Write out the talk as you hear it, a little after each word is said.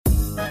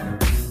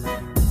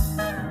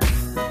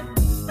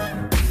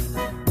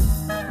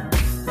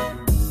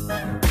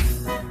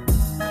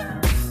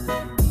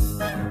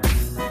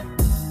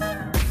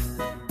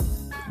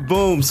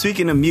Boom.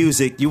 Speaking of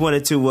music, you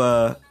wanted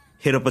to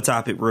hit up a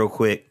topic real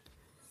quick.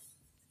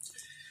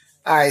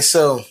 All right,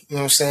 so, you know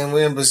what I'm saying?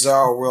 We're in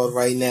bizarre world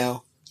right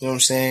now. You know what I'm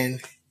saying?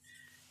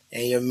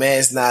 And your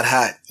man's not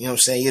hot. You know what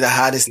I'm saying? You're the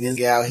hottest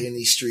nigga out here in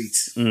these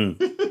streets. I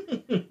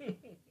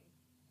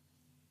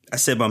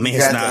said my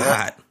man's not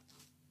hot.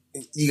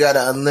 You got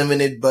an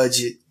unlimited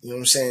budget. You know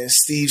what I'm saying?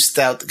 Steve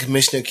Stout, the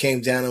commissioner,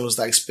 came down and was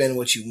like, spend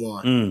what you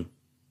want.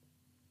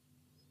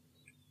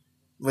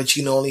 But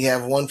you can only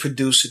have one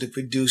producer to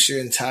produce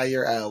your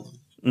entire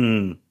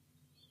album.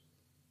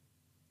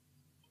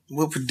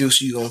 What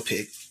producer you gonna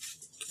pick?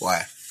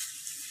 Why?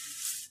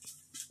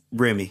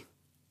 Remy.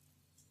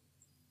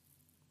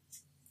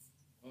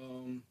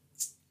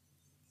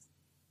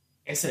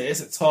 It's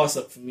a toss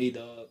up for me,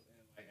 dog.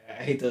 Like, I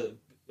hate to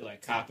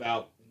cop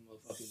out and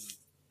motherfucking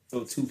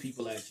throw two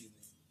people at you,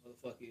 man.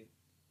 Motherfucking,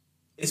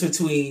 it's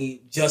between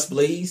Just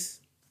Blaze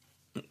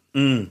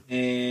and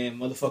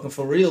motherfucking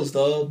For Reals,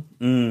 dog.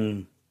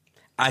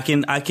 I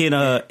can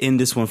end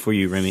this one for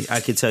you, Remy.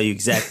 I can tell you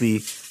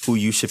exactly who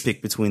you should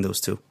pick between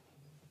those two.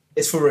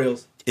 It's For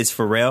Reals. It's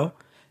Pharrell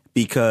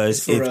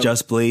because if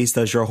Just Blaze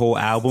does your whole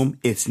album,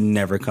 it's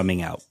never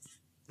coming out.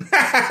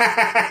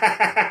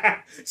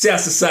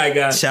 Shouts to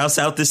Saigon. Shouts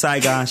out to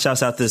Saigon.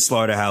 Shouts out to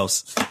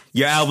Slaughterhouse.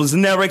 Your album's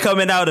never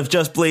coming out if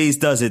Just Blaze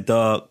does it,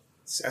 dog.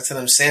 Shouts to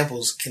them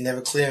samples. Can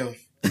never clear them.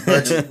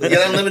 Budget. We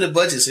got unlimited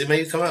budget, so it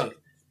may come out.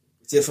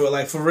 Yeah,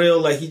 for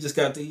real, like he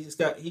got the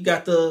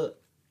joint.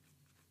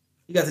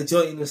 You know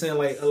what I'm saying?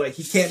 Like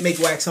he can't make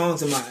whack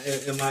songs in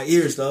my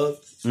ears, dog.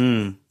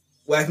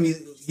 Whack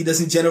music. He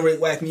doesn't generate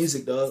whack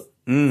music, dog.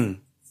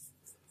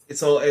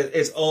 It's all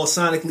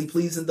sonically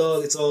pleasing,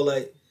 dog. It's all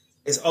like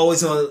it's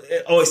always on.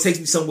 It always takes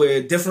me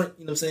somewhere different.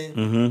 You know what I'm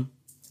saying?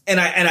 And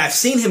I've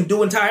seen him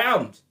do entire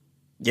albums.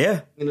 Yeah, you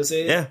know what I'm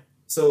saying? Yeah.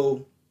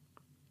 So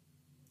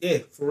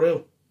yeah, for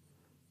real.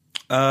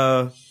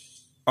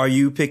 Are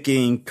you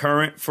picking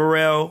current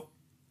Pharrell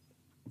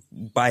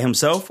by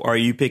himself, or are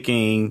you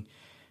picking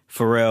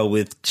Pharrell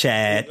with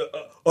Chad?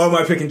 Or am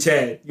I picking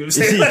Chad? You know what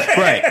I'm saying?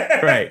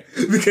 right.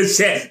 Because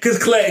Chad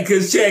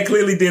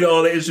clearly did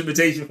all the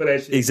instrumentation for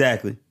that shit.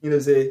 Actually. You know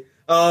what I'm saying?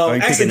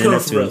 Actually,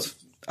 current Pharrell.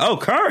 Oh,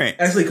 current.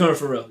 Actually, current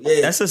Pharrell.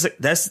 Yeah.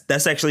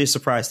 That's actually a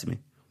surprise to me.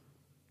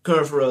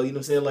 Current Pharrell. You know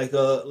what I'm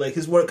saying? Like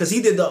his work, because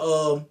he did the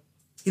whole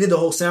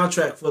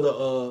soundtrack for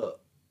the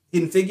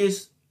Hidden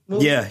Figures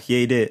movie. Yeah,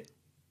 he did.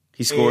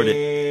 He scored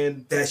it,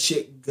 and that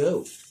shit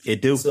go. It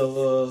do.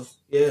 So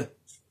yeah.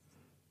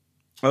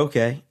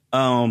 Okay.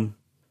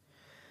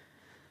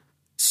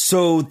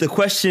 So the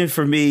question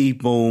for me,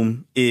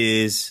 Boom,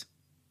 is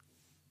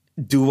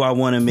do I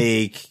want to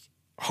make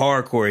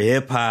hardcore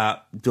hip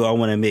hop? Do I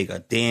want to make a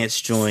dance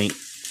joint?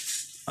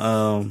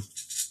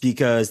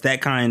 Because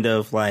that kind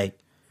of like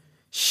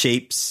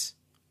shapes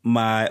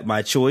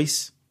my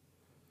choice.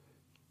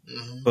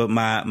 But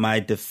my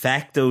de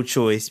facto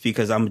choice,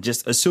 because I'm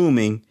just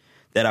assuming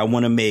that I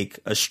want to make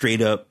a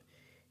straight up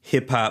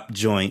hip hop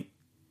joint,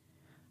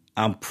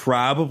 I'm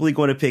probably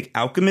going to pick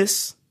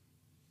Alchemist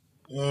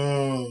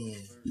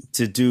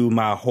to do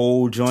my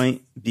whole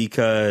joint,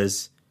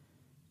 because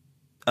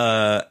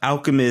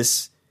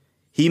Alchemist,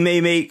 he may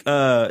make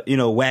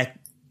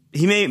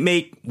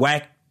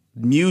whack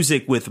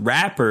music with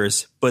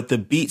rappers, but the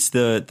beats,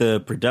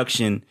 the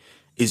production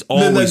is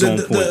always on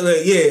point.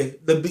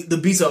 The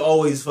beats are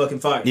always fucking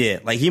fire. Yeah,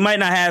 like he might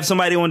not have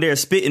somebody on there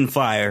spitting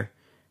fire,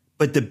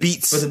 but the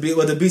beats,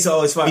 the beats are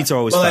always fire. Beats are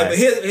always fire. Like,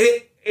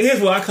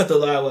 here's where I cut the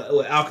line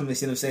with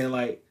Alchemist. You know what I'm saying?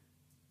 Like,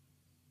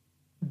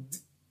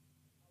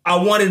 I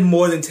wanted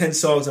more than 10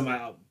 songs on my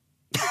album,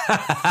 and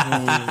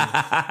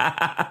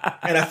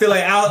I feel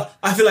like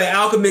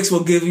Alchemist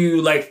will give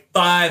you like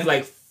 5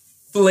 like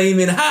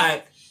flaming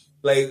hot,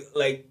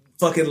 like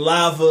fucking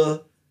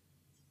lava.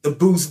 The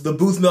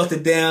booth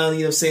melted down,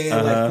 you know what I'm saying?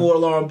 Like 4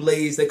 alarm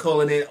blaze, they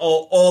calling in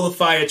all the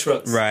fire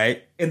trucks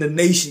in the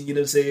nation, you know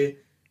what I'm saying?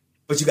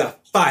 But you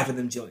got 5 of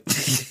them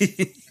joints.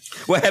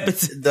 What happened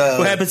to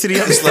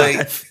the other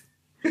stuff?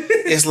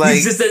 It's like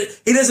he's just that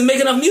he doesn't make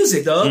enough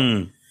music, dog.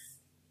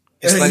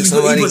 It's like he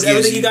puts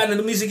everything he got into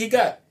the music he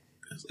got.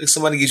 Like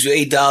somebody gives you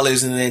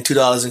 $8 and then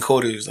 $2 in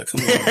quarters. Like,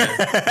 come on, man. You know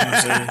what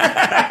I'm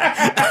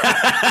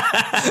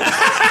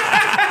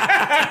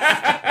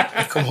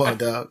saying? Come on,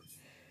 dog.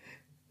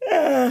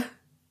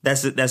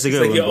 That's a good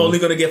like one. You're only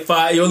gonna get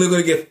 5. You're only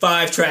gonna get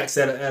 5 tracks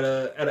at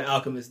an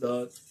Alchemist,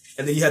 dog,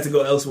 and then you have to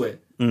go elsewhere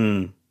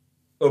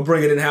or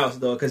bring it in house,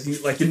 dog, because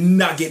you're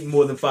not getting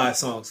more than 5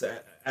 songs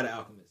at an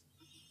Alchemist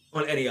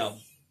on any album.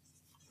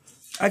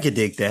 I can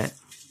dig that.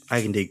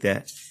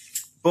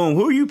 Boom.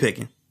 Who are you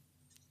picking?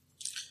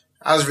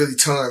 I was really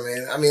torn,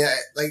 man. I mean,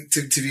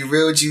 to be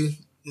real with you,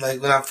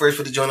 like when I first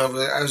put the joint over,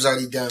 I was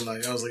already done.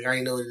 Like I was like, I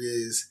already know what it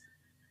is,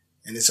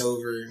 and it's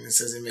over, and it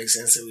doesn't make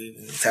sense to me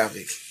in the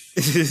topic.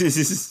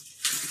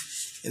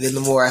 And then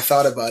the more I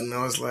thought about it,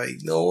 I was like,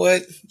 you know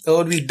what? That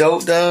would be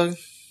dope, dog.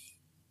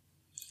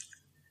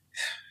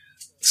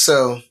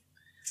 So,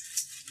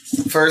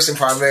 first and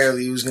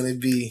primarily, it was going to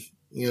be,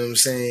 you know what I'm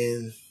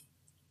saying,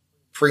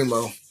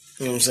 Primo.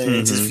 You know what I'm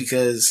saying? Just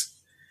because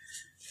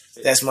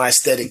that's my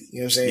aesthetic. You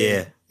know what I'm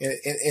saying? Yeah.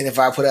 And if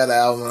I put out an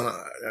album,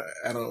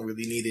 I don't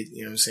really need it.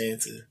 You know what I'm saying?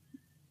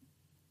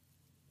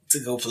 To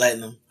go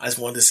platinum. I just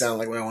want it to sound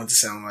like what I want it to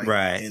sound like.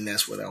 Right. And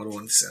that's what I would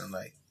want it to sound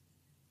like.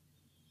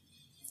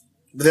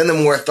 But then the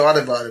more I thought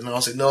about it, and I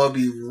was like, no, it'd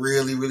be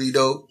really, really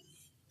dope.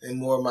 And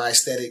more of my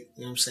aesthetic.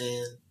 You know what I'm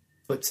saying?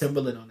 Put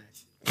Timberland on that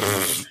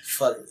shit.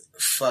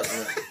 Fuck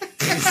man.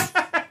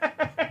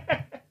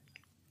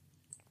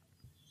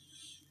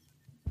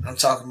 I'm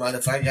talking about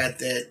if I got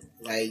that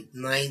like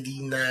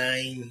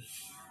 99,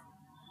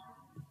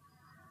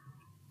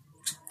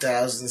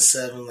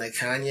 2007 like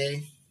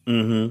Kanye.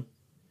 Mm-hmm.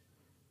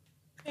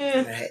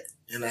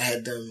 And I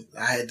had them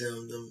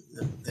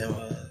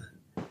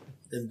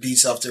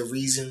beats off the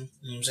Reason.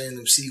 You know what I'm saying?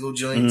 Them Seagull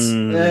joints.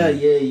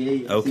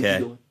 Yeah.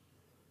 Okay.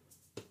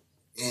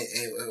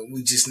 And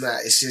we just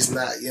not. It's just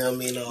not. You know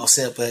what I mean? All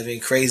sample have been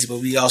crazy,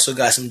 but we also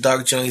got some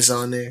dark joints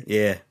on there.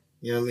 Yeah.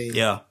 You know what I mean?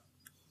 Yeah.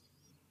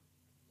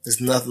 There's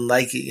nothing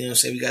like it. You know what I'm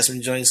saying? We got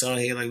some joints on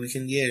here like we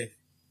can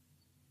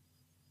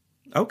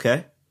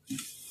Okay.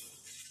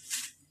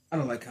 I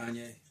don't like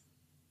Kanye.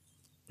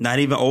 Not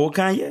even old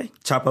Kanye?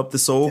 Chop up the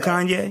soul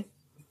Kanye?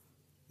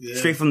 Yeah.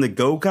 Straight from the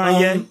go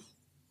Kanye?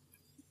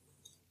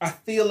 I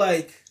feel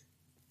like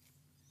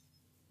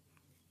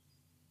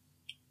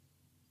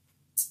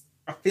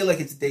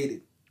it's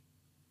dated.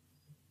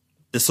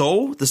 The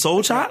soul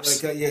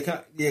chops? Kanye,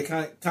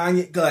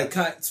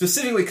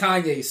 specifically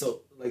Kanye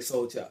soul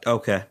chops.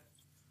 Okay.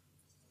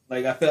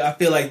 Like I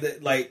feel like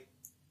that, like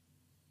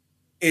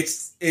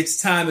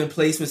its time and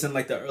place was in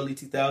like the early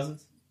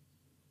 2000s.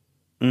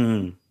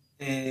 Mm.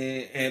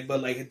 And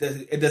but like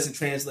it doesn't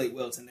translate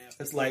well to now.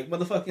 It's like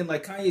motherfucking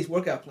like Kanye's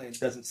workout plan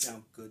doesn't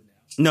sound good now.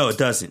 No, it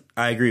doesn't.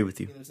 I agree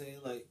with you. You know what I'm saying?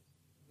 Like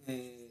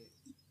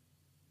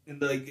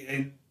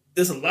and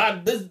there's a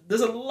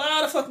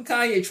lot of fucking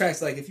Kanye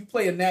tracks. Like if you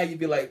play it now, you'd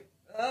be like,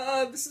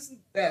 this isn't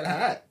that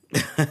hot.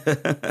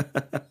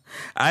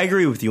 I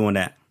agree with you on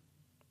that.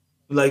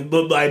 Like,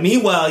 but like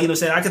meanwhile, you know what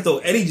I'm saying? I could throw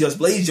Eddie Just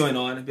Blaze joint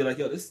on and be like,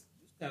 yo, this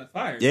kind of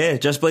fire. Yeah,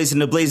 Just Blaze and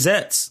the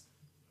Blazettes.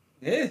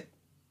 Yeah.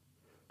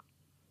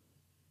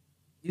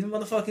 Even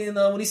motherfucking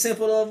when he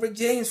sampled Rick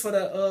James for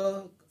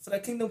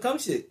that Kingdom Come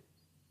shit.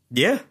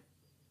 Yeah.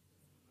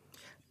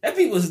 That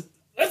beat was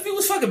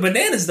fucking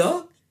bananas,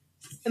 dog.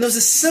 And it was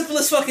the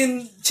simplest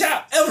fucking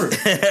chop ever.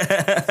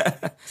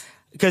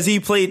 Because he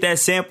played that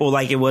sample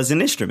like it was an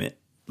instrument,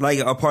 like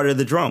a part of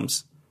the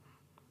drums.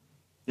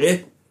 Yeah.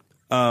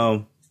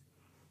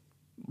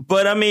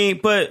 But I mean,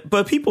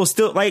 but people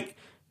still like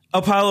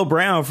Apollo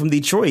Brown from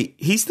Detroit.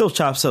 He still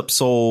chops up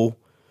soul,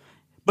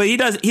 but he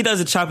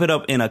doesn't chop it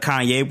up in a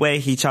Kanye way.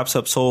 He chops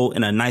up soul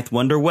in a Ninth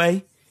Wonder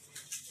way.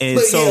 And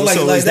but so,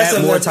 yeah, like, is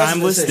that more that's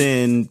timeless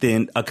than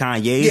a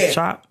Kanye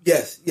chop?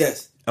 Yes.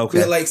 Okay.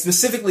 Yeah, like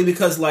specifically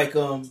because like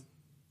when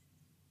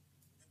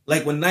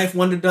Ninth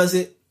Wonder does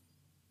it,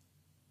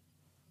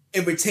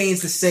 it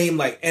retains the same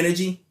like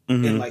energy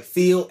and like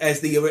feel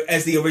as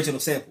the original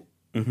sample.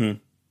 Mm-hmm.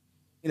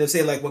 You know what I'm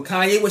saying? Like when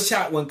Kanye was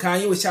chopping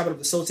up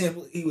the soul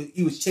sample,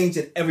 he was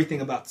changing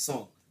everything about the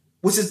song,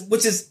 which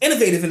is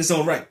innovative in its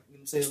own right. You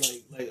know what I'm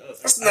saying?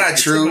 That's not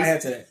true. I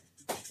had to that.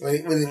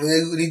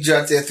 When he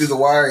dropped that through the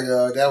wire,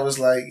 though, that was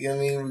like, you know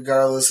what I mean?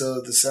 Regardless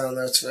of the sound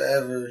that's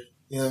forever,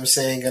 you know what I'm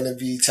saying, gonna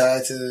be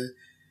tied to,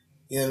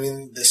 you know what I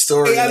mean, the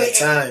story at that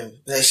time.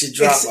 That shit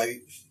dropped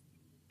like.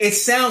 It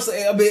sounds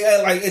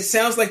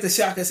like the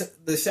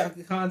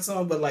Shaka Khan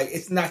song, but like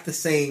it's not the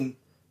same.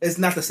 It's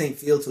not the same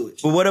feel to it.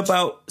 But what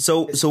about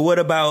what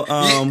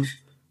about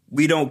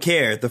We Don't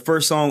Care, the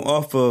first song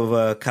off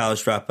of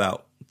College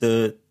Dropout,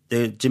 the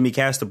Jimmy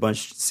Castor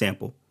Bunch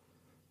sample?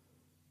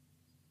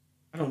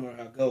 I don't know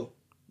how it go.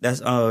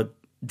 That's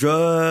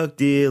drug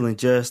dealing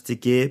just to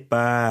get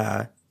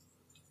by.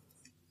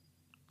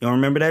 You don't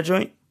remember that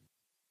joint?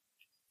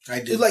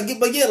 I do.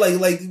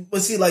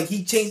 But see, like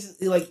he changed,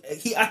 I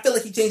feel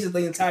like he changes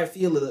the entire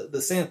feel of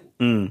the sample.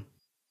 Mm.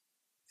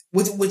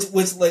 Which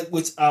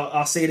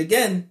I'll say it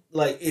again,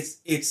 like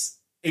it's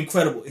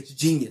incredible, it's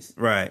genius,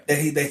 right? That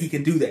he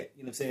can do that.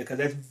 You know what I'm saying? Because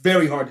that's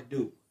very hard to do.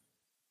 You know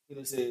what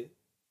I'm saying?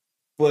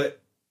 But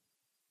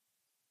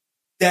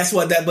that's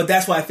why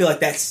I feel like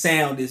that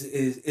sound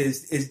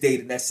is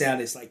dated. That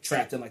sound is like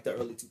trapped in like the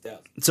early 2000s.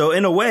 So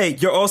in a way,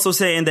 you're also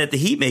saying that the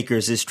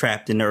Heatmakers is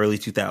trapped in the early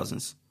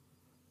 2000s.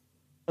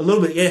 A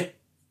little bit, yeah.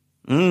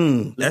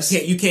 That's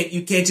you can't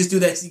just do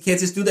that. You can't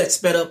just do that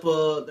sped up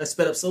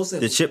soul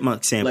sample. The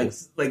Chipmunk sample,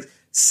 like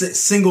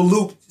single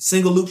loop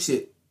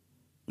shit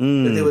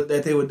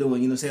that they were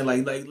doing. You know what I'm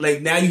saying?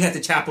 Like now you have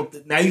to chop up the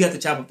beat. You know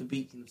what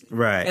I'm saying?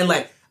 Right. And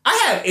like I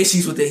have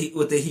issues with the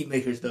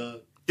Heatmakers,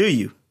 dog. Do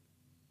you?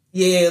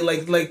 Yeah,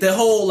 like the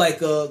whole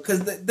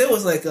because there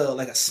was like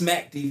a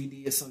Smack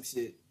DVD or some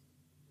shit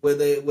where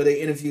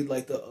they interviewed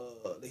like the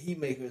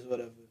Heatmakers or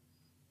whatever,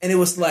 and it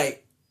was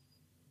like.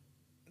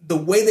 The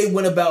way they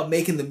went about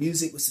making the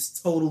music was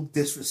just total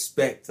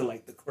disrespect to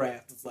like the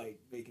craft of like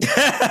making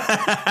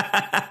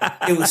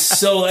it was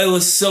so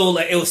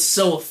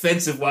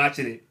offensive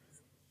watching it.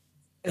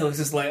 It was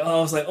just like,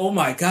 oh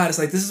my God, it's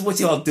like this is what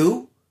y'all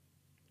do?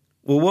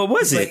 Well, what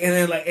was like, it? and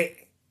then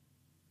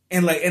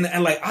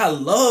like I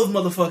love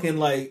motherfucking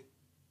like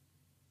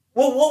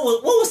what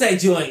was that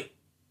joint?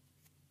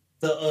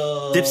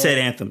 The Dipset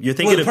Anthem. You're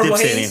thinking of Purple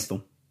Dipset Haze?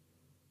 Anthem.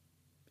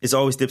 It's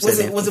always Dipset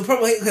Anthem. Was it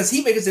Purple Haze? Because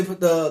he makes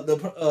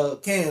the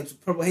cans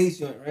Purple Haze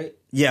joint, right?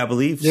 Yeah, I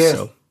believe Yeah.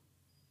 so.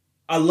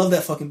 I love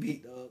that fucking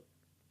beat, dog.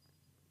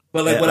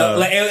 But like,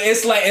 Yeah,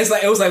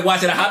 it was like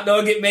watching a hot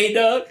dog get made,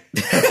 dog.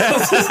 I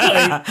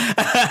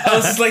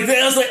was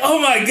like, oh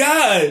my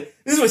god,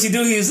 this is what you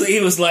do. He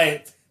was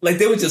like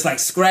they were just like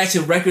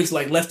scratching records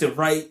like left and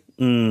right.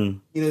 Mm.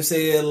 You know what I'm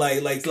saying?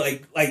 Like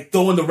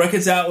throwing the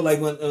records out like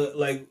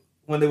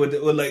when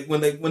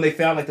they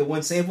found like the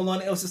one sample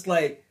on it. It was just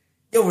like,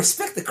 yo,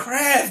 respect the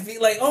craft. Be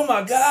like, oh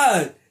my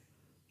god.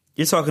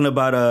 You're talking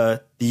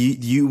about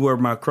You Were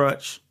My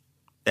Crutch,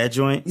 that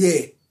joint?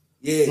 Yeah.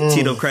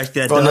 Tito crashed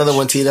that. Oh, Dutch. another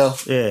one, Tito.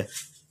 Yeah.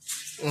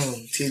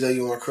 Tito,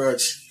 you want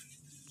crutch?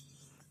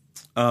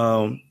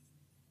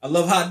 I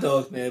love hot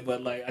dogs, man,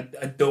 but like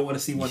I don't want to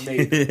see one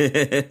made.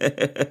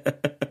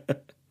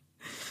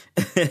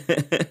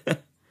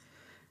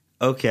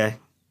 Okay.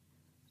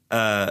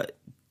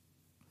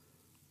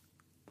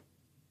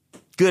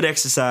 Good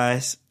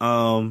exercise.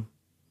 I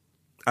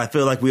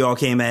feel like we all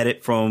came at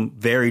it from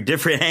very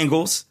different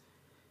angles.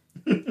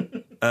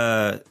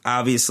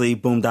 Obviously,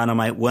 Boom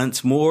Dynamite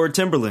wants more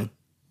Timberland.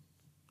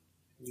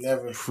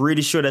 Never.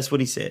 Pretty sure that's what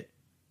he said.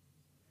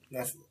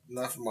 Not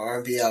from my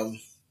R&B album. You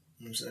know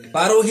what I'm saying? If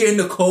I don't hear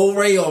Nicole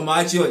Ray on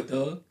my joint,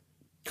 dog.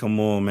 Come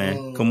on,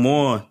 man. Come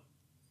on.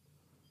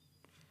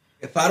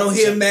 If I don't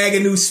hear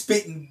Maganu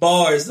spitting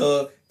bars,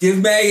 dog, give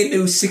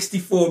Maganu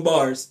 64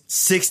 bars.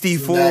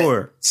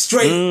 64.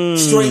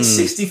 Straight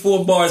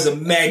 64 bars of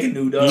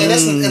Maganu, dog. And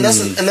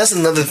that's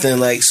another thing.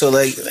 Like, so,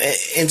 like,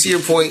 and to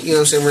your point, you know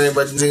what I'm saying, Rand,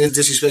 about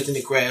disrespecting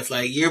the craft.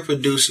 Like, you're a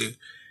producer,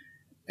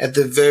 at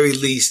the very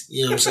least.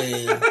 You know what I'm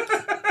saying?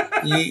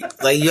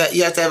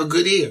 You have to have a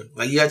good ear.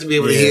 Like, you have to be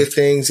able to hear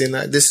things. And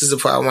this is the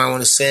problem. I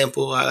want to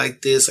sample. I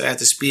like this. I have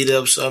to speed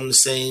up something the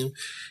same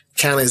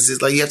kind of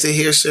this. Like, you have to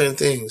hear certain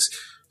things.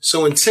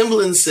 So when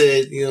Timbaland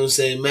said, you know what I'm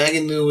saying,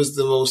 Maganu was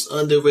the most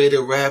underrated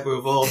rapper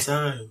of all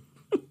time.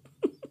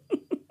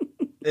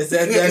 Is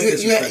that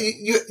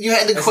you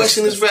had to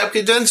question his rap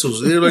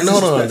credentials. You were like,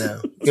 no, now. You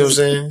know what I'm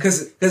saying?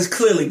 Because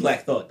clearly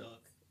Black Thought, dog.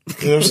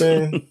 You know what I'm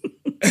saying?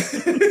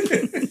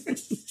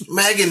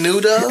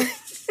 Maganu, dog.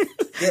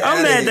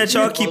 I'm mad that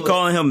y'all keep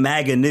calling him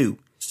Maganu.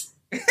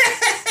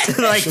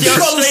 Like, You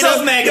call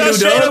himself Maganu, y'all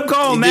straight dog. up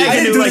call him I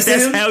didn't Maganu do like this to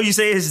that's him. how you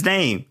say his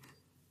name.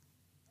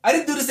 I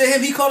didn't do this to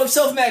him. He called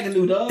himself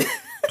Maganu, dog.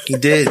 He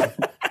did.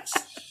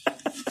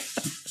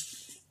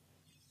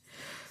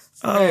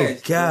 Oh,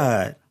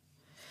 God.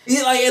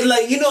 Yeah,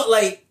 like you know,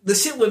 like the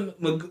shit with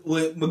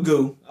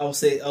Magoo. I'll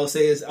say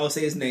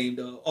his name,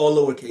 dog. All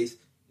lowercase.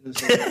 You know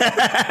what I'm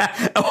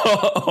saying?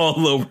 All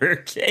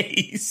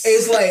lowercase.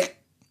 It's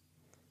like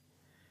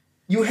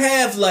you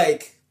have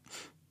like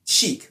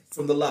Sheik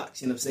from the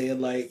Lox. You know what I'm saying?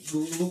 Like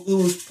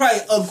who's probably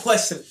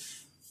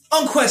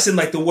unquestioned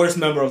like the worst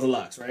member of the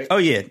Lox, right? Oh,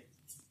 yeah.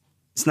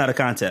 It's not a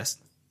contest.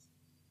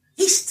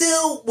 He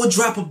still would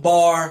drop a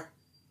bar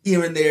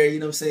here and there. You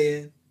know what I'm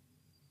saying?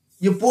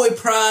 Your boy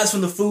Prize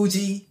from the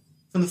Fugees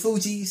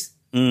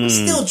would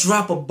still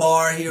drop a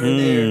bar here and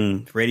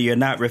there. Ready or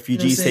not,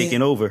 refugees You know what I'm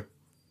taking over.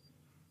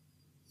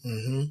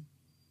 Mm-hmm.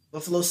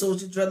 Buffalo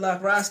Soldier,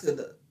 Dreadlock Roscoe,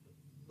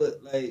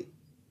 but like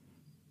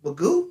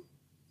Magoo,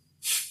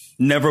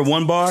 Never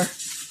one bar?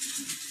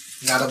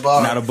 Not a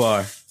bar. Not a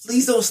bar.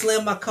 please don't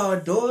slam my car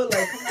door.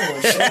 Like, come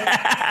on,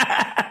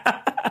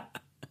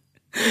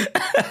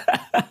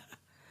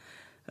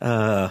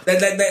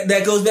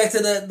 that goes back to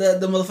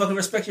the motherfucking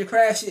respect your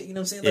craft shit. You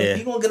know what I'm saying? Like, if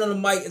you gonna get on the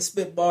mic and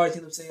spit bars,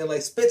 you know what I'm saying?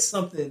 Like, spit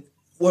something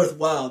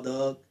worthwhile,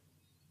 dog.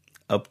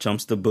 Up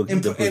jumps the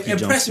boogie. The boogie Impress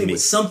jumps me me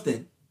with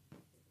something.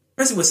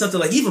 Impress me with something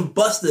like even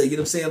Busta. You know what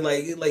I'm saying?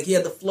 Like he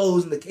had the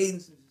flows and the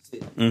cadence and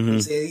shit. You know what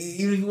I'm saying?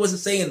 He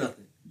wasn't saying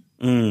nothing.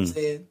 You know what I'm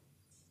saying?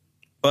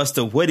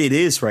 Busta, what it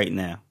is right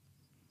now.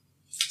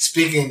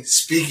 Speaking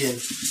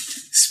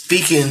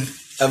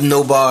of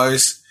no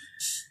bars,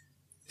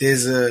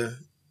 there's a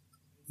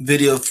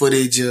video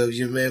footage of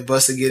your man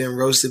Busta getting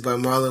roasted by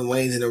Marlon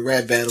Wayans in a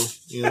rap battle.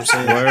 You know what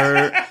I'm saying?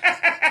 Word.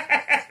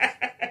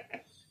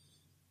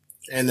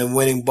 And the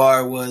winning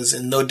bar was,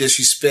 and no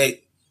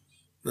disrespect,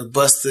 but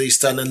Busta, he's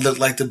starting to look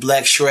like the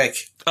Black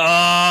Shrek.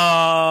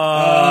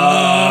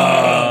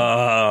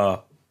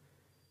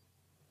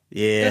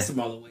 Yeah. That's the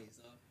Marlon Wayans,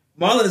 dog.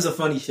 Marlon is a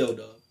funny show,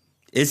 dog.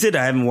 Is it?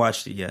 I haven't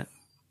watched it yet.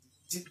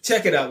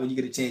 Check it out when you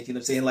get a chance. You know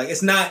what I'm saying? Like,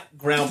 it's not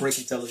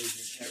groundbreaking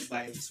television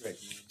by any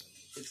stretch, man.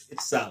 But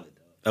it's solid,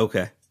 dog.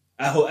 Okay.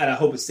 I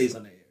hope it stays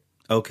on the air.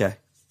 Okay.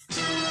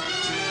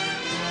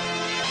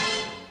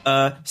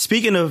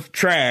 Speaking of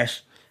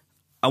trash,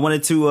 I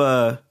wanted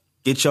to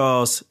get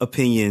y'all's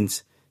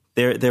opinions.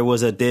 There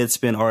was a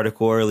Deadspin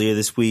article earlier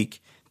this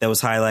week that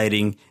was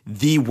highlighting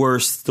the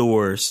worst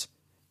stores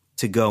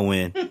to go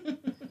in.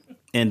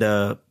 And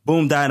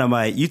Boom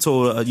Dynamite, you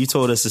told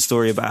us a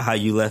story about how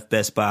you left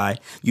Best Buy.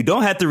 You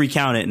don't have to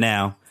recount it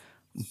now,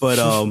 but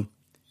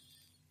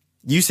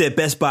You said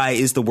Best Buy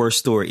is the worst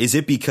store. Is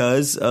it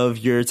because of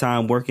your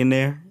time working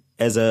there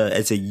as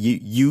a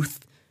youth,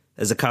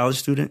 as a college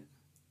student?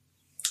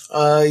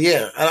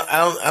 Yeah.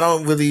 I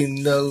don't really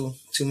know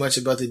too much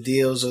about the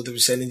deals or the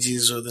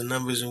percentages or the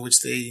numbers in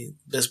which they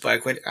Best Buy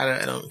credit.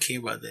 I don't care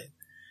about that.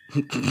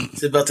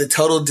 It's about the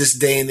total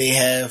disdain they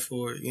have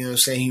for, humanity. You know what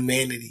I'm saying?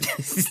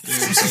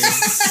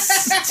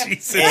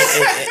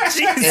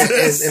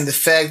 Jesus. And the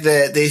fact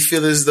that they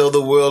feel as though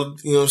the world,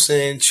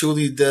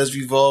 truly does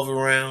revolve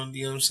around,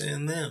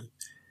 them.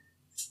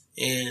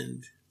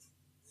 And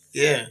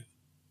yeah.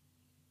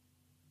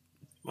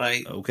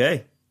 Like,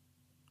 okay.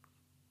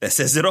 That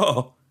says it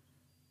all.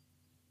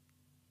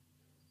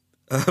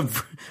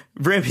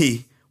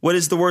 Remy, what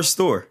is the worst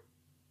store?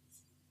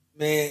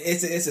 Man,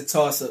 it's a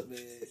toss up,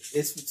 man.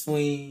 It's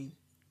between.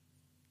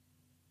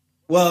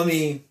 Well, I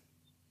mean,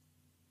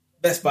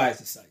 Best Buy is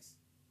decisive.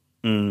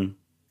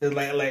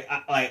 Like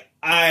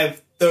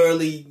I've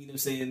thoroughly,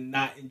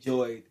 not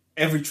enjoyed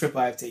every trip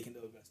I've taken to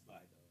a Best Buy.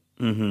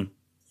 Mm-hmm. And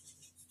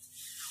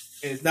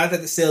it's not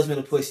that the salesmen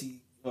are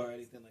pushy or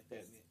anything like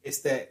that, man. It's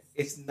that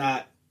it's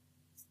not.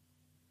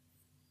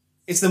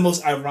 It's the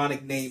most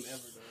ironic name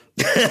ever.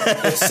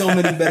 There's so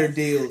many better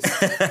deals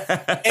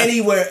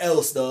anywhere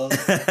else, dog.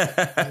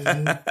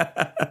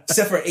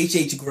 Except for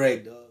H.H.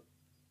 Gregg, dog.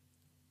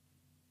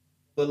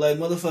 But like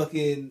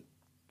motherfucking,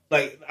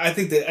 like I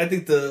think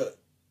the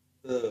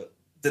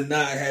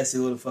nod has to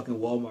go to fucking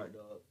Walmart,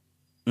 dog.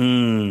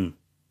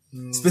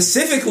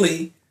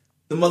 Specifically,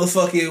 the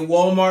motherfucking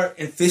Walmart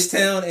in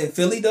Fishtown and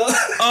Philly, dog.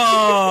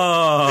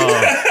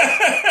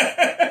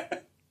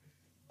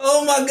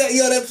 Oh my god,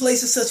 yo, that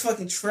place is such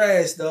fucking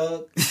trash,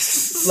 dog.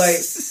 Like,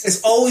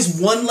 it's always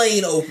one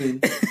lane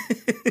open. You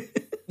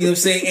know what I'm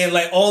saying? And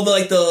like all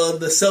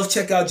the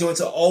self-checkout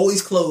joints are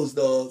always closed,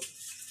 dog.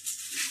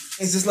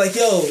 It's just like,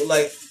 yo,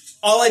 like,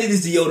 all I need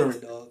is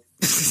deodorant, dog.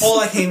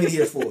 All I came in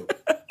here for.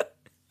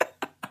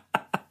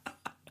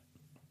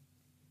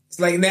 It's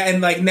like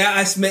now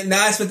I spent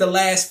the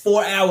last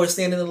 4 hours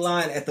standing in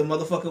line at the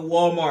motherfucking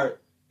Walmart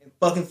in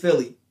fucking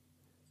Philly.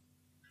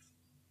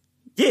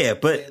 Yeah,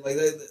 but and like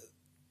this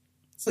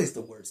place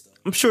the worst, though.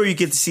 I'm sure you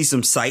get to see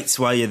some sights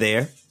while you're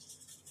there.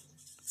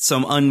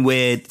 Some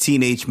unwed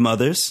teenage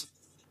mothers.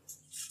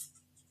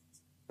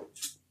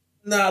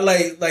 Nah,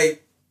 like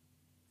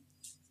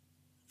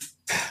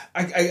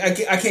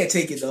I can't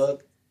take it,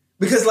 dog.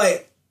 Because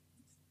like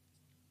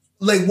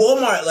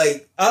Walmart,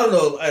 like I don't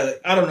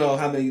know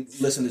how many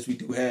listeners we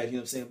do have, you know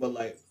what I'm saying? But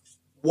like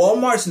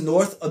Walmart's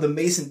north of the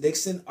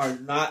Mason-Dixon are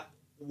not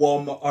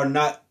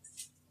the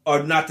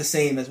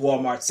same as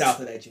Walmart south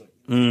of that joint.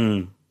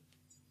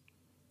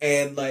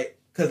 And like,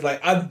 cause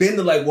like I've been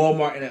to like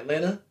Walmart in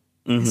Atlanta.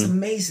 It's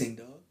amazing,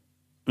 dog.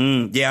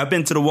 Yeah, I've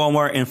been to the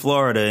Walmart in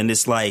Florida, and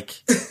it's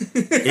like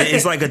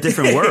it's like a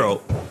different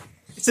world.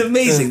 It's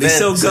amazing. They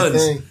sell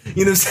guns.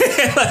 You know what I'm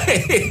saying?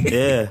 Like,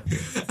 yeah.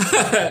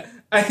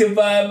 I can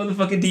buy a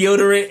motherfucking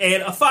deodorant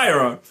and a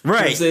firearm.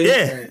 Right. You know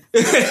what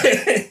I'm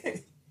saying? Yeah.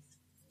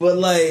 But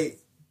like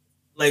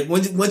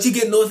once you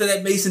get north of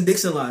that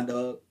Mason-Dixon line,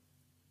 dog,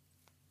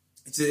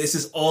 it's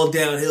just all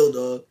downhill,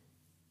 dog.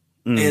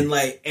 And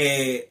I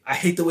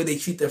hate the way they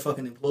treat their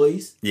fucking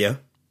employees. Yeah.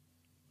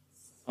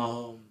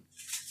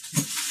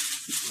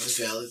 That's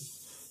valid.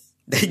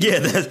 Yeah,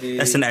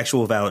 that's an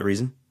actual valid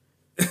reason.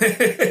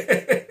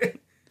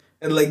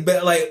 And like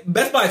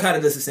Best Buy kind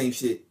of does the same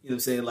shit. You know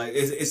what I'm saying? Like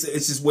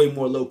it's just way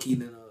more low key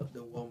than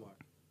Walmart.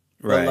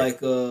 Right. But like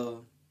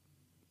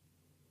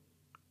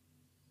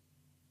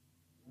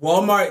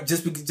Walmart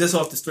just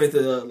off the strength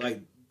of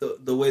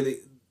the way the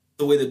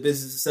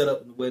business is set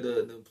up and the way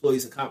the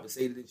employees are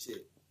compensated and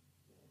shit.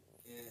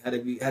 How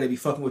they be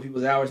fucking with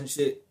people's hours and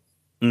shit.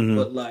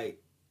 But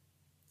like,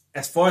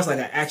 as far as like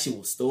an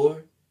actual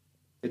store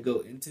to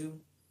go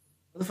into,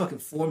 motherfucking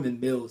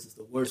Foreman Mills is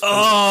the worst. Oh,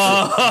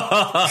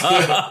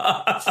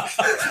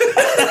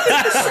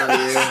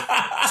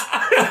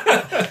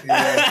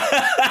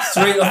 yeah.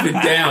 Straight up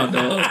and down,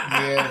 dog.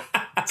 Yeah,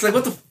 it's like,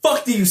 what the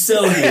fuck do you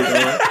sell here, dog?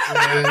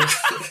 Yeah.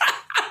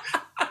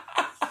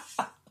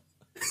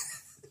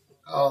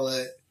 All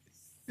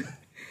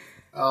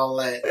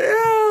that.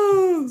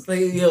 It's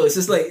like, yo, it's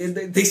just like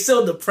they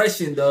sell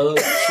depression, dog.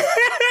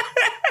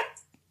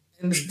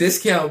 In the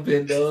discount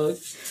bin, dog.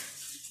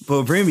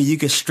 But Remy, you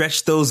can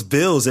stretch those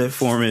bills at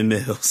Foreman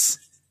Mills.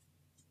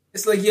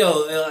 It's like,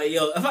 yo,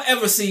 if I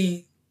ever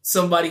see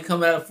somebody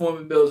come out of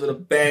Foreman Mills with a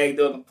bag,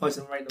 dog, and punch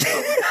them right in the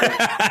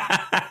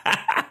fucking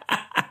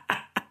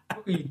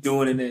What are you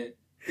doing in there?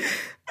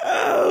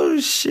 Oh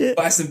shit!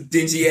 Buy some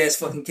dingy ass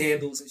fucking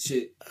candles and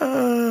shit,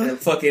 and a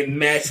fucking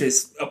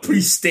mattress, a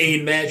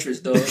pre-stained mattress,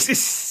 dog.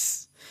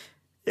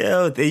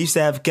 Yo, they used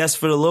to have guests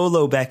for the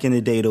Lolo back in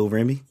the day, though,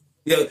 Remy.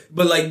 Yo,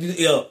 but like,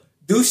 yo,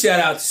 do shout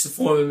out to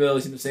Foreman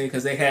Mills, you know what I'm saying?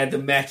 Because they had the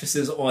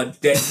mattresses on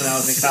deck when I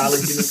was in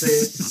college, you know what I'm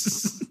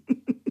saying?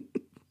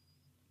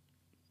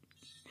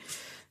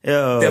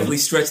 Yo, definitely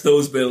stretch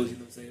those bills, you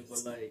know what I'm saying?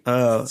 But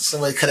like,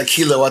 somebody cut a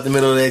kilo out the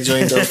middle of that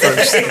joint though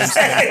first.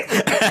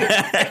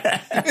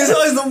 It's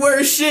always the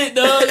worst shit,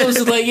 dog. It was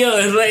just like, yo,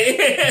 it's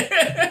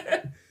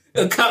like,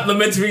 a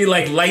complimentary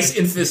like lice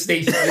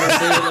infestation. You know what I'm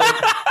saying? Like,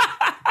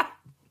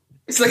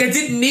 it's like I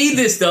didn't need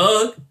this,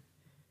 dog.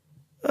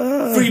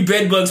 Free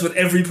bed bugs with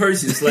every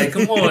purchase. Like,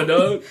 come on,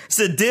 dog. It's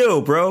a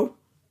deal, bro.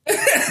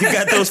 You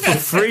got those for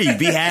free.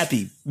 Be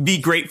happy. Be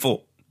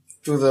grateful.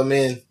 Threw them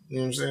in. You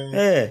know what I'm saying?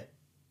 Yeah.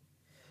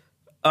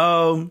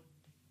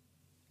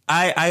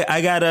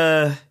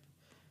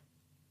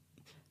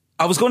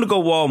 I was going to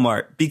go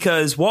Walmart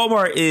because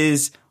Walmart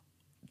is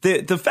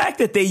the fact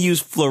that they use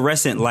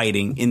fluorescent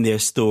lighting in their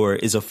store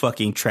is a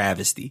fucking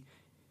travesty.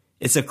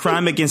 It's a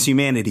crime against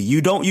humanity.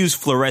 You don't use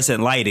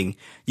fluorescent lighting.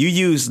 You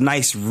use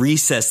nice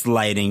recessed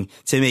lighting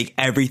to make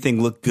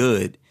everything look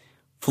good.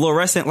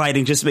 Fluorescent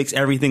lighting just makes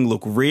everything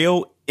look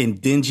real and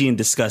dingy and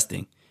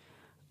disgusting.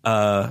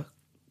 So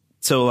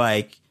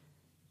like,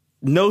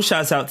 no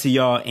shouts out to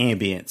y'all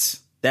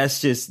ambience.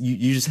 That's just,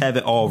 you just have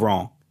it all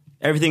wrong.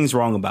 Everything's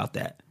wrong about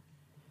that.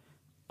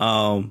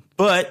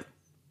 But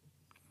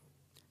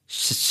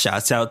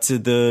shouts out to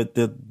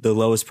the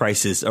lowest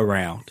prices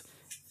around.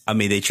 I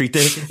mean, they treat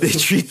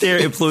their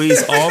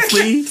employees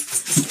awfully.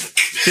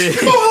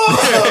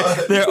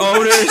 Their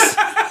owners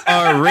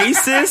are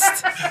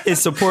racist and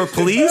support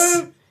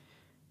police.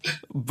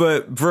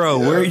 But bro,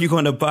 where are you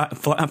going to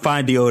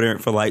find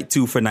deodorant for like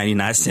 $2 for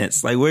 99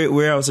 cents? Like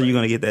where else are you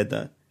going to get that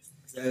done?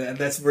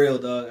 That's real,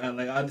 dog. I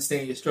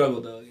understand your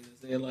struggle, dog. You know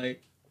what I'm saying?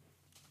 Like,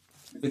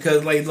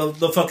 because like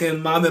the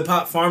fucking mom and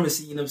pop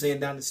pharmacy, you know what I'm saying,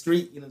 down the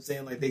street, you know what I'm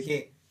saying? Like they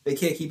can't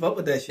keep up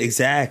with that shit.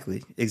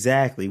 Exactly.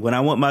 When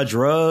I want my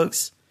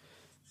drugs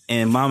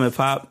and mom and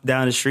pop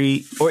down the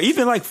street, or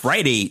even like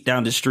Rite Aid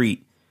down the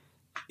street,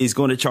 is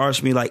going to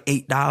charge me like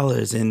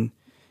 $8, and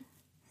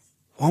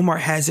Walmart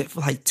has it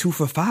for like 2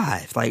 for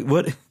 $5. Like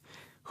what?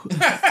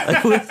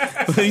 Like,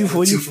 what do you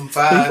 2 from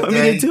 5. What do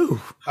you want me to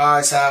do?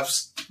 Hard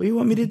tops. What do you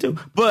want me to do?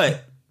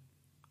 But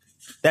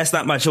that's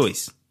not my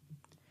choice.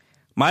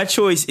 My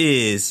choice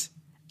is,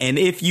 and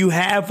if you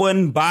have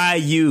one by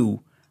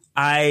you,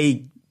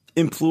 I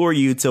implore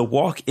you to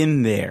walk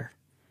in there.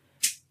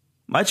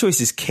 My choice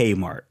is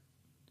Kmart.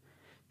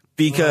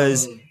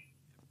 Because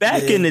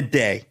back in the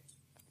day,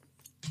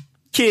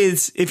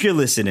 kids, if you're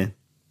listening,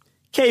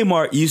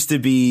 Kmart used to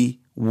be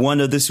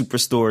one of the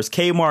superstores.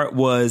 Kmart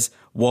was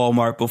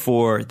Walmart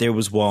before there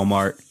was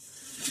Walmart.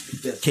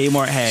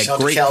 Kmart had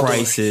great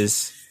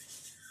prices.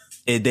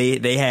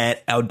 They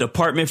had a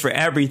department for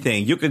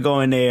everything. You could go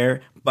in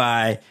there,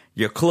 buy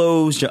your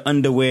clothes, your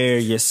underwear,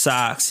 your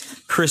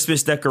socks,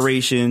 Christmas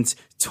decorations,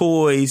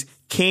 toys,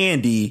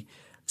 candy,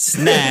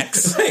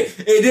 snacks.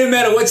 It didn't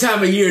matter what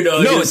time of year,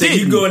 though. No,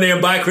 you go in there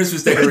and buy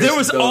Christmas decorations. There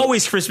was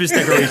always Christmas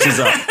decorations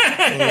up.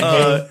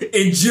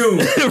 In June.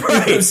 Right. You know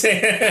what I'm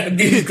saying?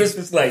 Give you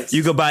Christmas lights.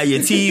 You could buy your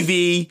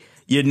TV,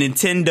 your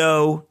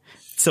Nintendo,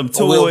 some toys.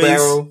 A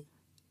wheelbarrow.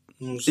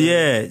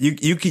 Yeah,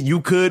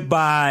 you could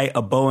buy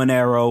a bow and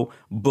arrow,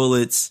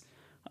 bullets,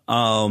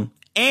 and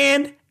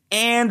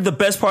the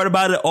best part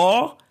about it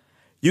all,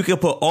 you can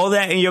put all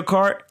that in your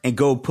cart and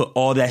go put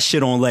all that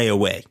shit on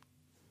layaway.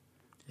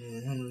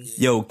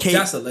 Yo,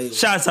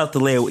 shouts out to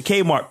layaway.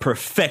 Kmart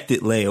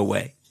perfected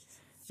layaway.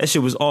 That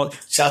shit was all.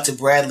 Shout to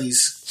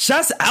Bradley's.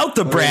 Shouts out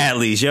to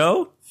Bradley's,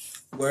 yo.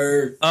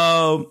 Word.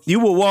 You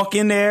will walk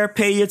in there,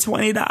 pay your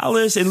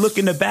 $20, and look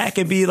in the back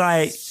and be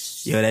like,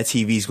 yo, that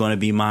TV's going to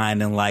be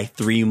mine in like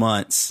 3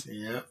 months.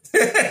 Yeah.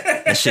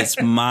 That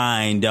shit's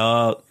mine,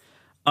 dog.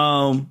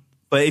 But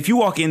if you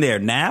walk in there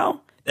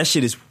now, that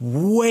shit is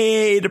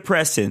way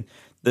depressing.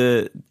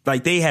 They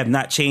have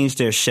not changed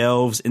their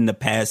shelves in the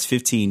past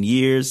 15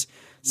 years.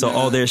 So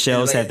all their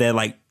shelves have that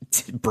like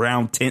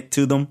brown tint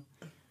to them.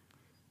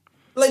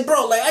 Like,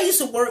 bro, like I used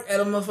to work at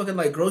a motherfucking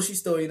like grocery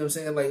store, you know what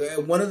I'm saying? Like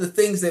one of the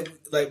things that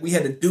like we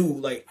had to do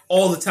like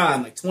all the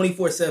time, like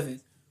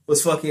 24/7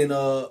 was fucking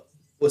like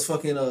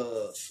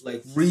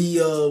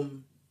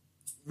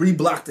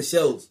reblock the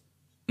shelves.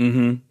 Mm-hmm.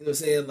 You know what I'm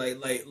saying?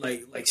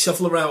 Like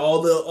shuffle around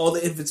all the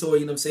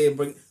inventory, you know what I'm saying?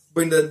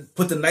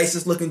 Put the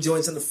nicest looking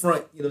joints in the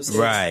front, you know what I'm saying?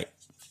 Right.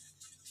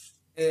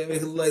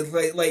 And like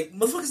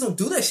motherfuckers don't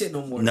do that shit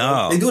no more. No.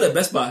 Bro. They do it at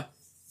Best Buy.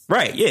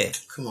 Right, yeah.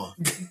 Come on.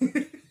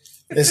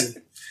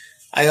 Listen,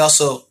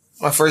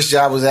 my first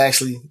job was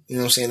actually, you know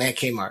what I'm saying, at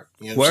Kmart.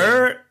 You know what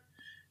Word?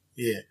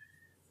 Yeah.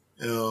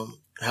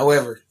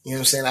 However, you know what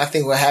I'm saying, I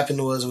think what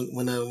happened was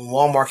when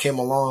Walmart came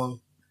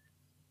along,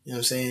 you know what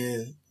I'm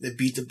saying, they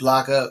beat the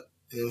block up,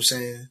 you know what I'm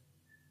saying?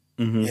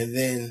 Mm-hmm. And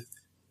then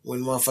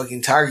when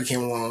motherfucking Target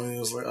came along, it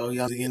was like, oh,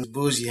 y'all getting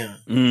bougie, huh?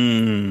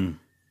 Mm.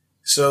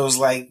 So it was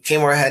like,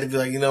 Kmart had to be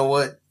like, you know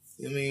what?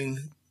 I mean,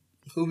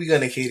 who we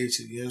gonna cater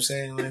to? You know what I'm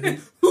saying? Like,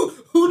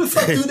 who the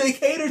fuck do they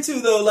cater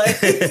to though? Like,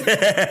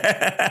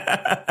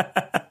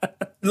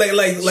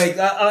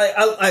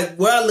 I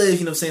where I live,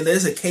 you know what I'm saying?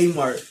 There's a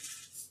Kmart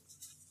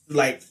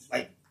like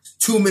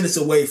 2 minutes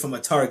away from a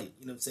Target.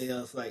 You know what I'm saying? I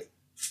was like,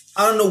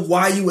 I don't know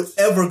why you would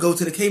ever go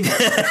to the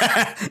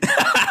Kmart.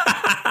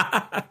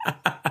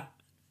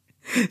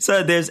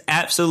 So there's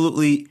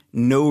absolutely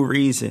no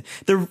reason.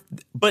 The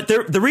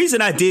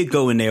reason I did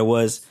go in there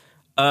was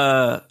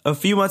a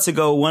few months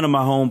ago, one of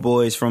my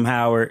homeboys from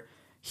Howard,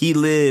 he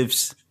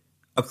lives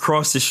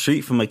across the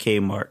street from a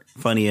Kmart,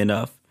 funny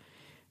enough.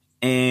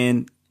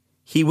 And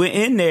he went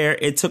in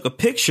there and took a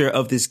picture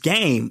of this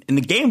game, and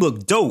the game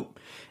looked dope.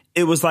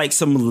 It was like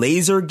some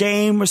laser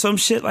game or some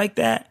shit like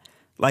that.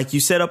 Like, you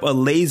set up a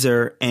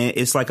laser and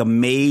it's like a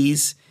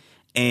maze,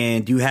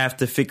 and you have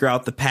to figure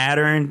out the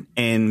pattern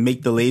and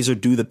make the laser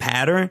do the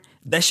pattern.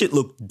 That shit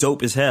looked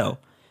dope as hell.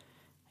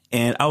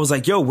 And I was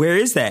like, yo, where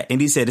is that?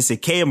 And he said, it's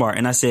at Kmart.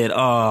 And I said,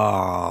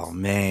 oh,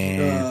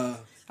 man.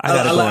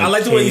 I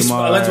like the way you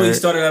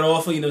started that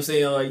off. You know what I'm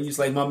saying? Like, you was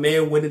like, my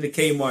man went into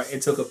Kmart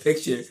and took a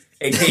picture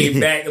and came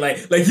back.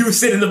 Like you were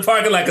sitting in the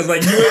parking lot because,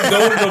 like, you ain't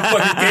going to no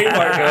fucking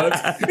Kmart,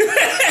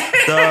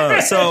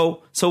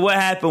 dog. So what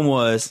happened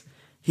was,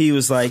 he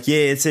was like, yeah,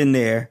 it's in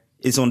there.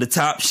 It's on the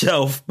top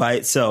shelf by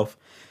itself.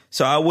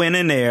 So I went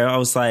in there. I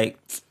was like,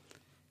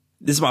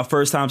 this is my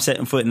first time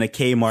setting foot in a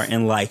Kmart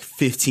in like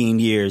 15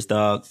 years,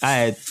 dog.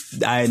 I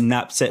had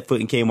not set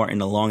foot in Kmart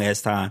in a long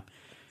ass time.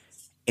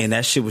 And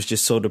that shit was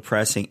just so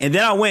depressing. And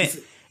then I went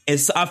and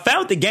I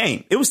found the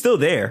game. It was still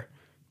there.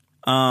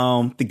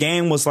 The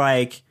game was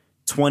like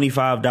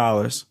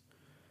 $25.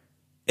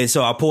 And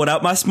so I pulled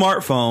out my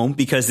smartphone,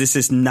 because this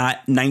is not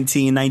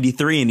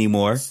 1993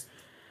 anymore,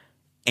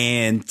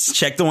 and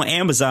checked on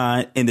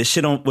Amazon, and the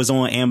shit was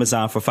on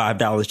Amazon for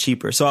 $5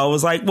 cheaper. So I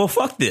was like, well,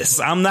 fuck this.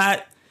 I'm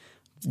not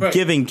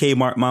giving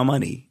Kmart my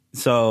money.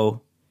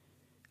 So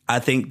I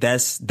think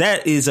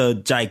that is a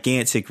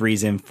gigantic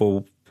reason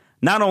for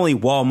not only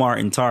Walmart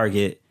and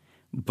Target,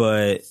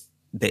 but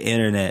the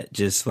internet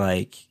just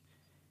like.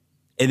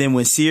 And then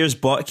when Sears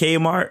bought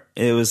Kmart,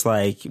 it was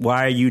like,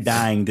 why are you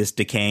buying this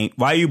decaying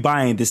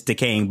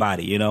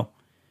body, you know?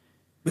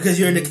 Because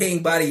you're a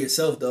decaying body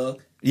yourself,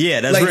 dog. Yeah,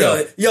 that's like,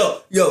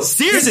 real. Yo.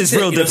 Sears is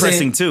real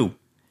depressing too.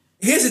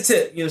 Here's a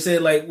tip, you know what I'm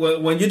saying? Like,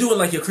 when you're doing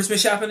like your Christmas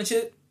shopping and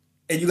shit,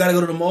 and you gotta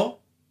go to the mall,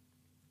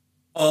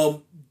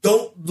 don't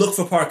look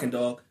for parking,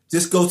 dog.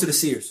 Just go to the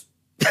Sears.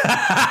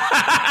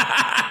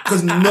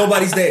 Because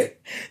nobody's there.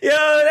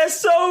 Yo, that's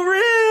so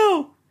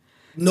real.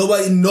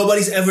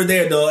 Nobody's ever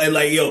there, dog. And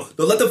like, yo,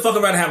 don't let them fuck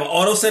around and have an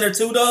auto center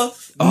too, dog.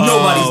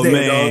 Nobody's there,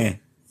 man. Dog.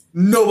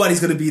 Nobody's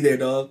gonna be there,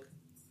 dog.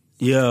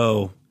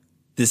 Yo,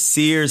 the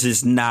Sears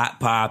is not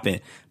popping.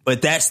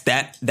 But that's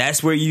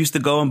where you used to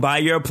go and buy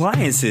your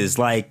appliances.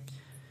 Like,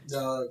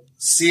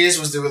 Sears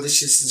was the realest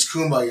shit since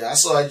Kumbaya. I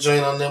saw a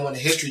joint on them on the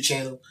History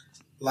Channel.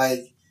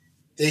 Like,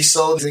 they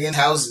sold in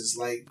houses.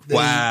 Like,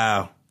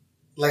 wow.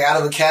 Like, out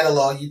of a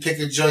catalog, you pick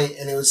a joint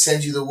and it would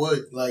send you the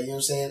wood. Like, you know what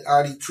I'm saying?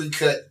 Already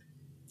pre-cut.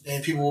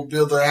 And people will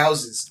build their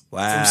houses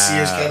from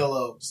Sears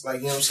catalogs. Like,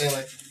 you know what I'm saying?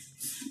 Like,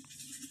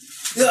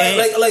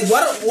 yeah, like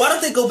why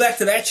don't they go back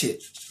to that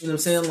shit? You know what I'm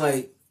saying?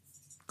 Like,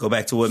 go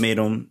back to what made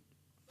them.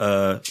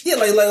 Yeah,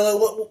 like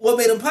what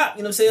made them pop?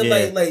 You know what I'm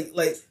saying? Yeah.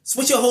 Like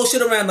switch your whole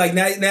shit around. Like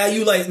now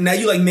you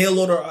mail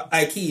order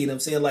IKEA. You know what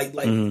I'm saying? Like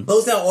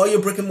close down all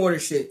your brick and mortar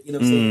shit. You know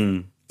what I'm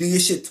saying? Do your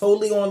shit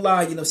totally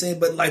online. You know what I'm saying?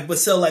 But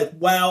sell like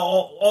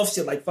off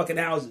shit like fucking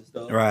houses,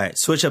 dog. Right.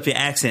 Switch up your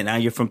accent. Now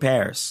you're from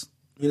Paris.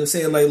 You know what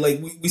I'm saying?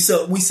 Like we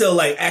sell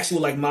like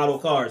actual like model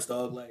cars,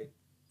 dog. Like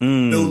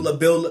build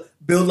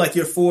like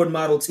your Ford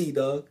Model T,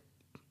 dog.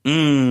 For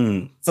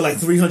like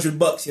 $300. You know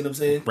what I'm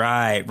saying?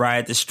 Right.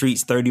 Ride the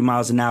streets 30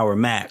 miles an hour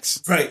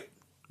max. Right.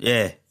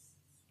 Yeah.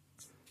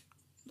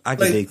 I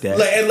can dig that.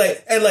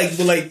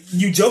 Like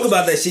you joke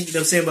about that shit. You know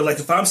what I'm saying? But like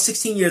if I'm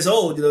 16 years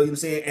old, you know what I'm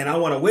saying, and I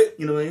want to whip,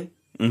 you know what I mean?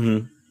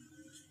 Mm-hmm.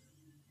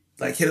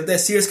 Like hit up that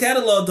Sears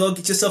catalog, dog.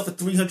 Get yourself a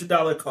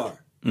 $300 car.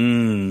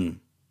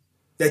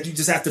 That you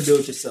just have to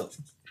build yourself.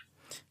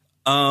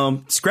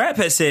 Scrap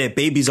has said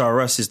Babies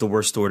R Us is the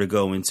worst store to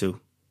go into.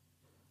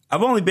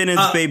 I've only been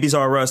into Babies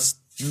R Us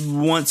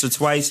once or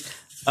twice.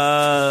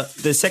 The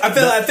second,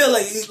 I feel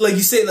like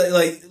you say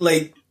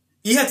like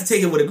you have to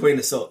take it with a grain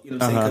of salt. You know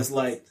what I'm saying? Because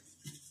like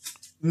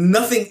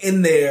nothing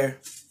in there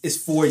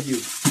is for you. You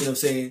know what I'm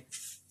saying?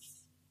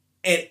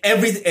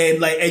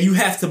 And you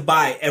have to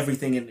buy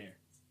everything in there.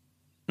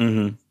 Mm-hmm.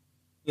 You know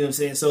what I'm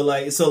saying? So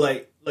like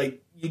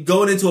you're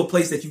going into a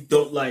place that you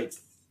don't like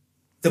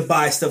to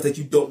buy stuff that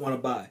you don't want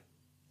to buy.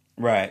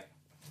 Right.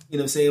 You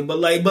know what I'm saying? But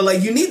like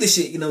you need the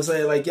shit, you know what I'm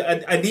saying? Like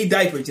I need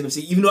diapers, you know what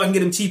I'm saying? Even though I can get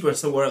them cheaper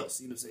somewhere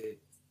else, you know what I'm saying?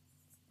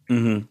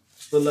 Mm-hmm.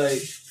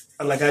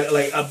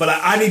 But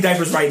I need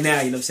diapers right now,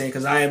 you know what I'm saying?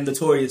 Because I am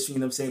notorious, you know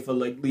what I'm saying, for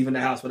like leaving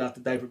the house without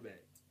the diaper bag.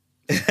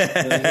 You know what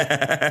I mean?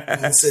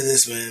 I'm gonna say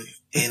this, man,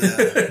 and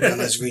I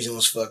know it's regional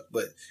as fuck,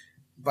 but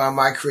by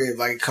my crib,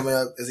 like coming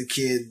up as a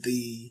kid,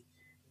 the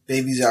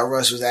Babies R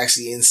Us was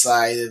actually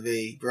inside of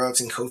a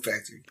Burlington coat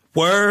factory.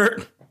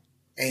 Word.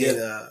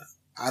 And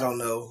I don't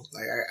know,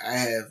 like I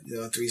have,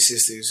 3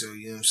 sisters, so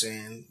you know what I'm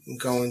saying? I'm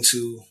going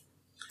to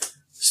the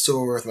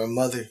store with my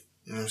mother,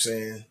 you know what I'm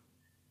saying?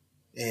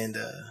 And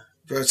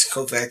Burlington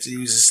coat factory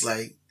was just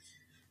like,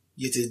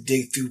 you have to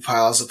dig through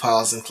piles and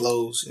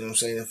clothes, you know what I'm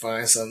saying, and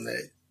find something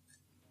that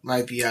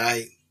might be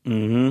alright.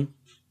 Mm-hmm.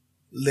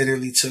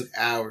 Literally took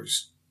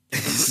hours.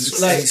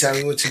 Like, anytime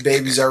we went to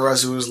Babies R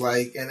Us, it was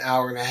like an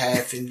hour and a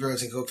half in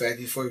Burlington Coat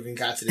Factory before we even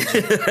got to the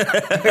gym.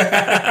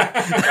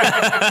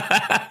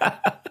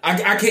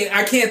 I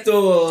I can't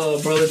throw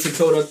a Burlington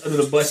coat under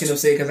the bus, you know what I'm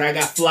saying? Because I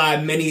got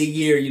fly many a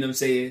year, you know what I'm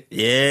saying?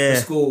 Yeah.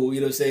 For school, you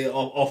know what I'm saying?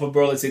 Off of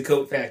Burlington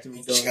Coat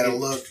Factory. Dog. You gotta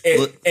look.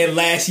 And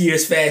last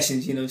year's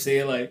fashions, you know what I'm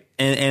saying? Like,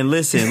 and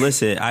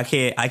listen, I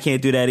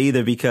can't do that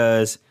either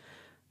because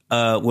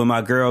when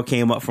my girl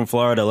came up from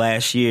Florida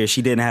last year,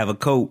 she didn't have a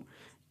coat,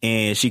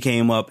 and she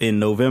came up in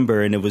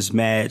November and it was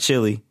mad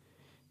chilly.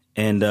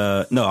 And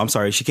no, I'm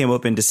sorry, she came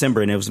up in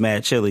December and it was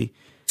mad chilly.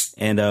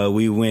 And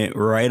we went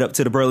right up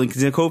to the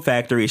Burlington Coat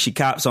Factory. She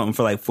copped something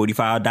for like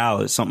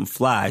 $45, something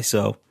fly.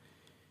 So,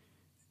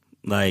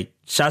 like,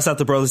 shouts out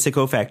to Burlington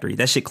Coat Factory.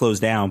 That shit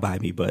closed down by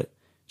me, but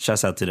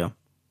shouts out to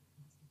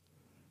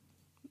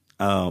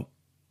them.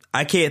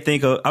 I can't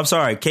think of. I'm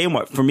sorry,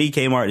 Kmart. For me,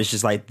 Kmart is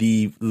just like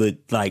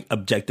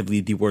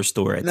objectively the worst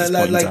store at this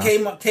point in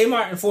time.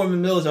 Kmart and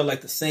Foreman Mills are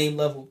like the same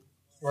level,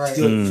 right?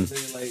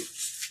 Like,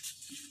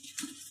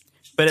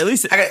 but at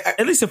least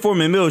at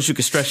Foreman Mills, you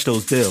can stretch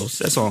those bills.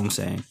 That's all I'm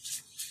saying.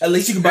 At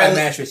least you can buy a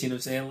mattress, you know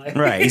what I'm saying? Like,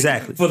 right,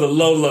 exactly. For the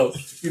low, you know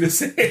what I'm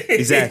saying?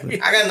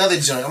 Exactly. I got another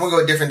joint. I'm gonna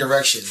go a different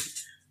direction.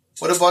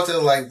 What about the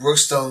like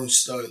Brookstone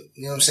store?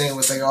 You know what I'm saying?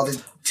 With like all the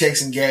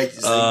techs and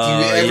gadgets.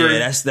 Like, do you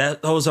ever?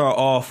 Those are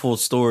awful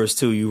stores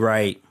too. You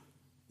right.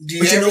 Do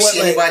you ever see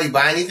anybody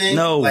buy anything?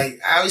 No. Like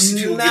I always see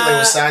people get like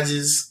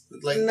massages.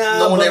 Like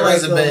no one ever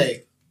has a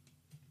bag.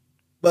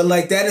 But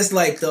like that is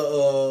like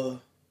the.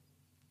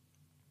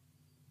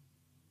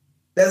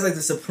 That's like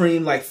the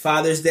supreme like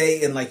Father's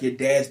Day and like your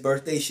dad's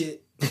birthday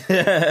shit. You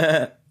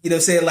know what I'm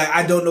saying? Like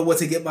I don't know what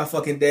to get my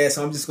fucking dad,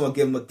 so I'm just gonna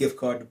give him a gift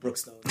card to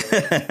Brookstone.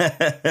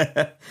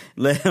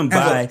 Let him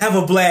buy. Have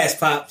a blast,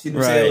 pops. You know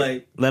what I'm saying?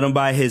 Like let him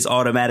buy his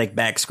automatic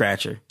back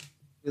scratcher.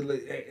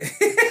 Like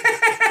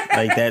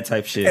like that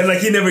type shit. And like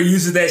he never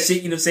uses that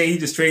shit. You know what I'm saying? He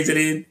just trades it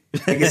in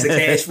and gets the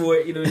cash for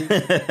it. You know what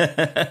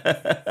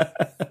I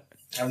mean?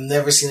 I've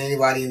never seen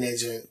anybody in that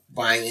joint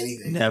buying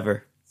anything.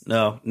 Never.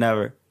 No,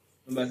 never.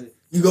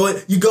 You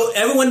go.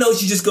 Everyone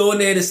knows you just go in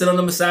there to sit on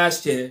the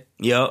massage chair.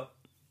 Yep.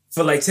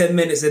 For like 10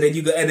 minutes, and then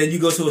you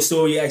go to a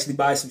store where you actually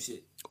buy some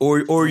shit.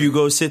 Or you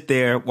go sit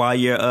there while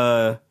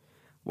your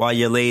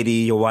lady,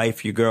 your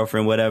wife, your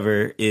girlfriend,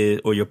 whatever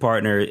is, or your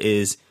partner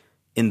is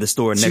in the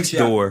store next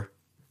door.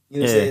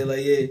 You know what I'm saying?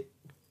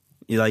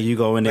 Like you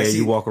go in there,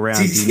 you walk around,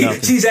 do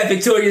nothing. She's at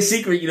Victoria's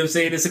Secret. You know what I'm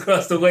saying? It's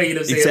across the way. You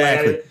know what I'm saying?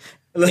 Exactly.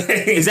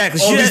 Exactly.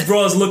 All these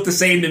bras look the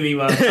same to me,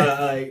 man.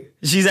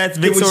 She's at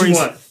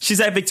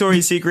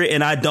Victoria's Secret,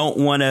 and I don't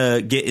want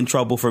to get in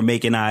trouble for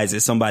making eyes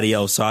at somebody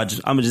else. So I'm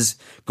gonna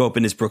just go up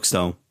in this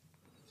Brookstone.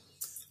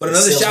 But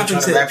another shopping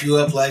tip, to wrap you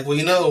up like, well,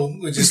 you know,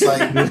 it's just like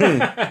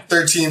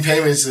 13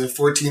 payments of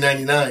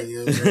 $14.99. You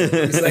know what I'm saying?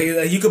 It's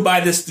like you could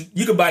buy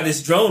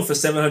this drone for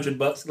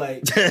 $700.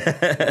 Like,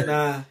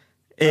 nah, I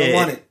don't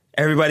want it.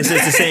 Everybody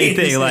says the same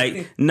thing.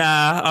 Like,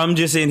 nah, I'm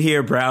just in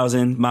here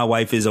browsing. My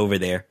wife is over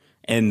there.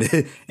 And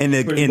in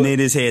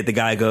his head, the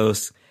guy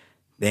goes,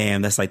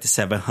 damn, that's like the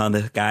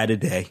 700 guy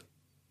today.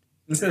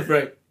 That's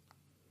right.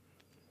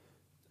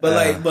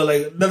 But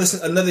like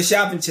another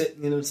shopping tip,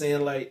 you know what I'm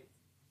saying? Like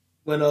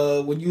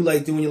when you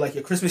like doing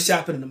your Christmas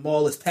shopping and the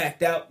mall is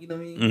packed out, you know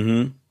what I mean?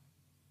 Mm-hmm.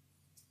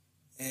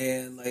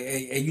 And like,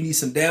 and you need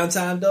some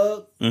downtime,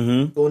 dog.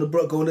 Mm-hmm.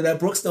 Going to that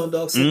Brookstone,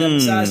 dog. Sit in that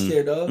massage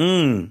chair, dog.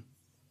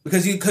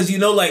 Because you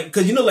know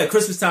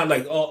Christmas time,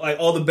 like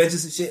all the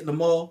benches and shit in the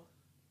mall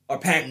are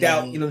packed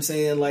out, you know what I'm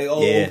saying? Like all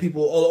the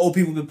old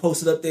people been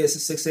posted up there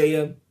since 6 a.m. You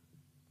know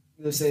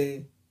what I'm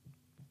saying?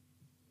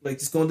 Like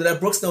just going to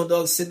that Brookstone,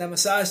 dog, sit in that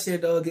massage chair,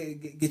 dog,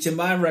 get your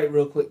mind right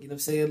real quick, you know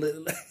what I'm saying?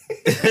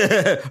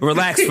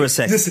 Relax for a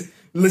second. Just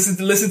listen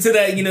to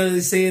that, you know,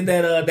 saying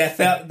that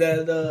fountain,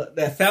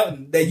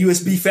 that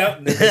USB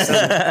fountain that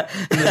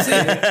you know what I'm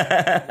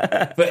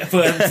saying?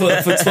 For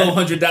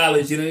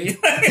 $1,200, you know what I mean?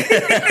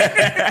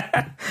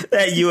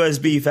 That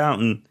USB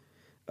fountain.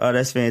 Oh,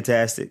 that's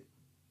fantastic.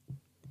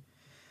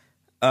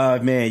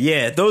 Man,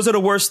 yeah, those are the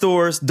worst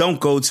stores. Don't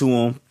go to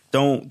them.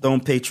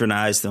 Don't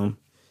patronize them.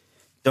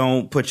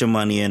 Don't put your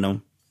money in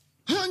them.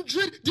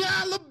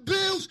 $100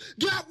 bills,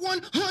 got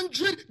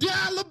 $100 bills,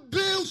 got $100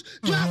 bills,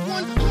 got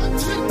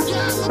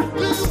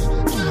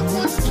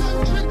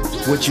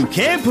 $100. What you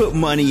can put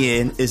money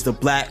in is the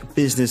Black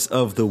Business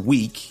of the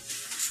Week.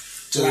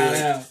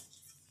 Wow.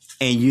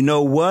 And you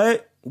know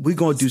what? We're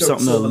going to do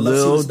something a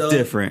little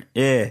different.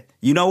 Yeah.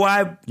 You know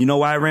why? You know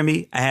why,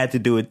 Remy? I had to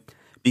do it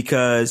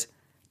because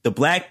the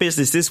Black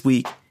Business this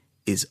week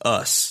is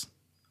us.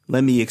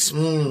 Let me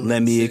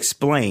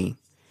explain.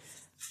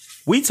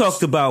 We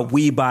talked about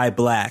We Buy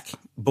Black.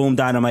 Boom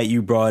Dynamite,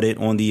 you brought it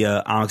on the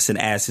Onks and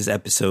Asses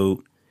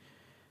episode.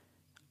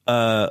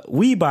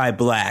 We Buy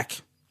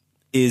Black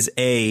is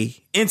a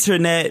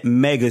internet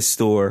mega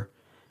store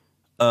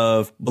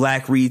of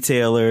black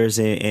retailers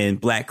and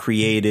black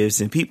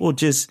creatives and people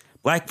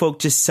black folk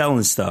just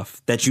selling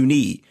stuff that you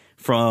need,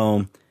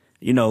 from,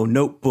 you know,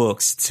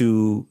 notebooks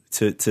to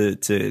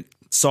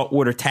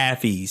saltwater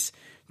taffies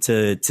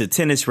to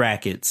tennis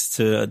rackets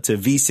to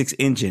V6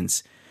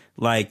 engines.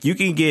 Like, you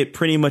can get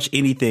pretty much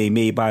anything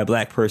made by a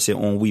black person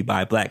on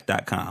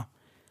WeBuyBlack.com.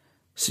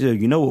 So,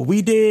 you know what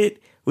we did?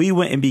 we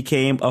went and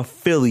became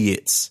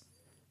affiliates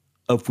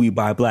of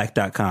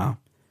WeBuyBlack.com.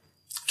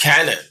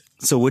 Kinda.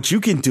 So what you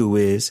can do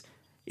is,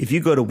 if you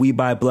go to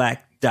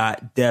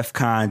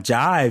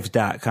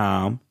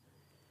WeBuyBlack.defconjive.com,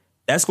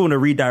 that's going to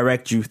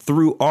redirect you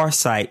through our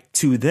site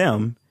to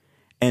them.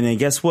 And then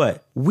guess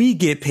what? We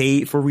get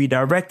paid for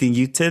redirecting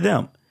you to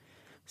them.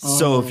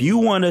 So if you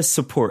want to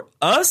support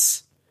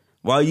us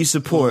while you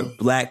support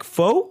black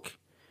folk,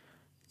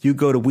 you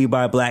go to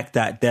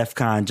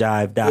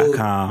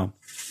WeBuyBlack.defconjive.com.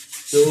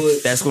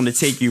 That's going to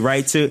take you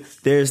right to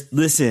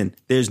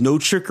there's no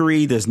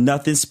trickery. There's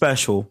nothing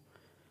special.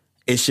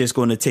 It's just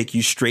going to take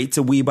you straight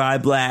to We Buy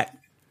Black.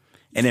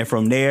 And then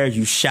from there,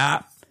 you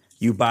shop,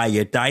 you buy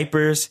your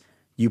diapers,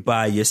 you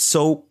buy your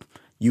soap,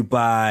 you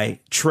buy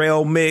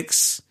trail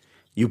mix,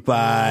 you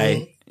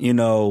buy,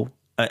 an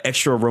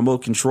extra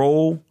remote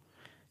control,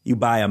 you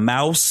buy a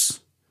mouse,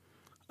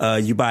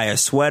 you buy a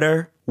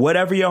sweater,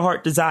 whatever your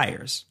heart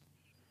desires.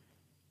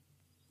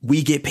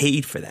 We get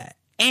paid for that.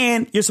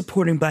 And you're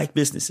supporting black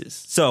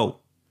businesses. So,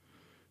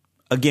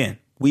 again,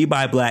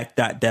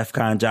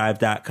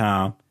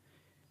 WeBuyBlack.defconjive.com.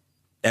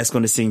 That's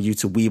going to send you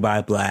to We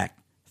Buy Black.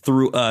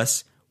 Through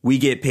us, we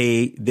get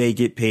paid, they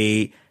get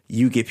paid,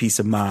 you get peace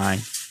of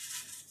mind.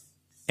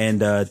 And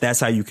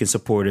that's how you can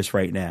support us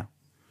right now.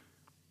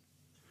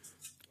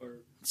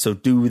 So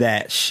do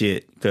that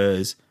shit,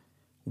 because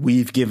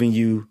we've given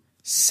you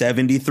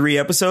 73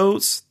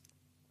 episodes.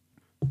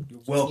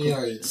 You're welcome.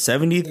 Yeah.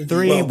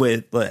 73 welcome.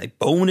 with like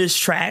bonus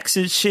tracks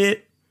and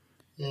shit.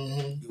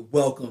 You're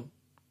welcome.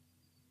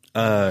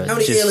 How How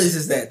many aliens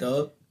is that,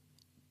 dog?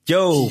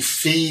 Yo,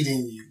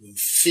 Feeding you.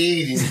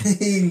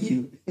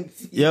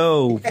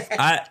 Yo,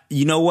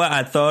 you know what?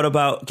 I thought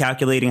about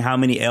calculating how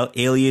many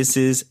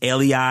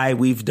alii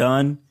we've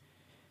done,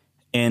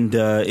 and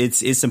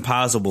it's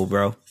impossible,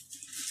 bro.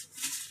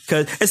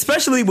 Cause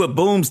especially with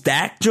Boom's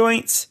DAC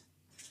joints,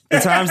 the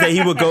times that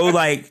he would go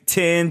like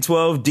 10,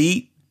 12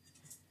 deep,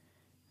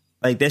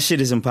 like that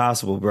shit is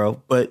impossible,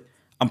 bro. But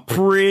I'm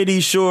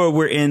pretty sure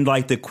we're in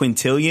like the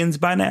quintillions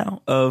by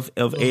now of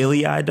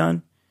alii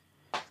done.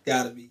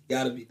 Gotta be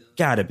done.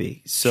 Gotta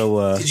be.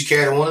 So Did you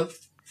carry one?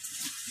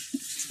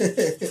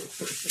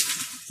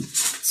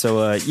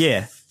 So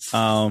yeah.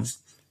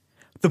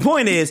 The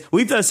point is,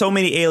 we've done so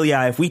many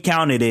alii. If we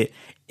counted it,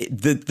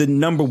 the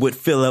number would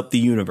fill up the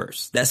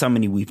universe. That's how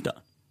many we've done.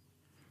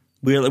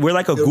 We're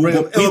like a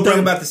Google. It'll bring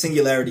about the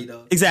singularity,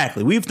 though.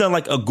 Exactly. We've done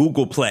like a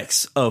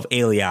Googleplex of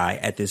alii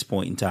at this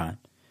point in time,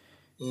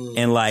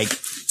 and like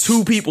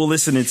 2 people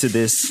listening to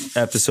this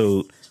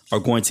episode are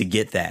going to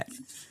get that.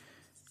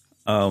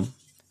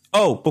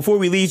 Oh, before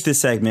we leave this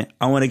segment,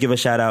 I want to give a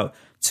shout out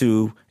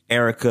to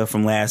Erica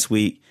from last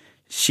week.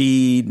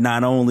 She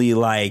not only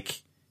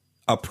like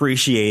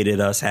appreciated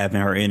us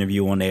having her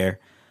interview on there,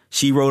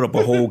 she wrote up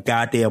a whole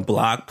goddamn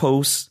blog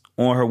post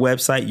on her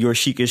website, Your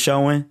Chic is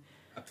Showing.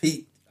 I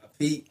peeped.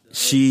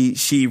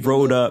 She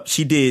wrote up,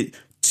 she did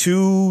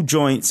 2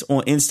 joints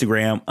on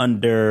Instagram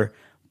under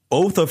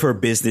both of her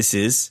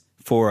businesses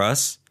for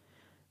us.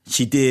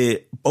 She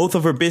did both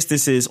of her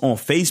businesses on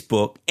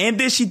Facebook, and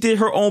then she did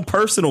her own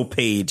personal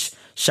page,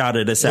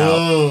 shouted us out.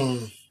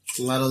 A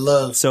lot of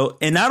love. So,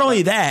 and not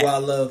only that,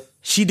 Wild love.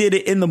 she did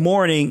it in the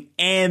morning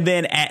and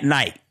then at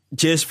night,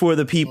 just for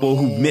the people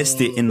who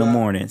missed it in the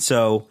morning.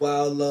 So,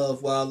 Wild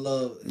love.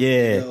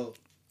 Yeah. You know,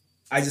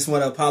 I just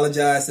want to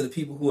apologize to the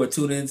people who are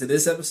tuning into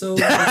this episode.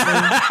 You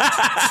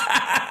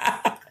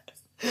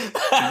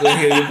go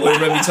hear your boy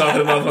Remy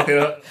talking about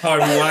fucking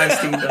Harvey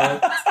Weinstein,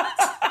 dog.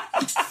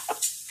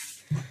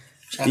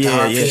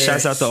 yeah.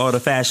 Shouts out to all the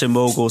fashion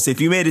moguls.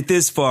 If you made it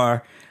this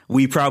far,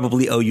 we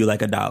probably owe you like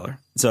 $1.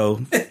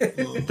 So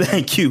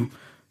thank you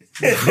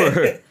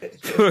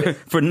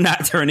for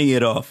not turning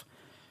it off.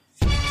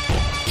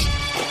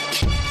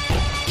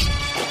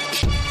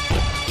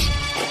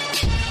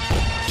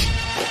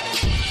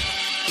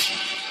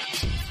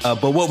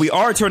 But what we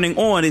are turning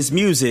on is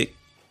music.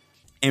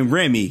 And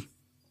Remy,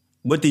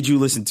 what did you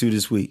listen to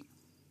this week?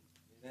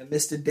 And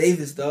Mr.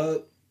 Davis,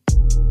 dog.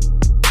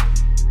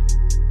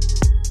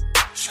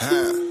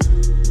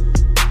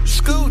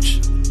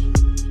 Scooch.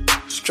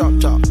 Drop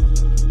top.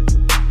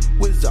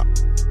 Whiz up.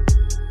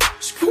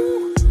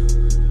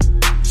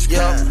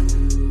 Yeah.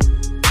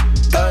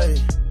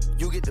 Hey.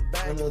 You get the I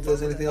bag. don't know if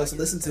there's anything else to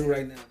listen to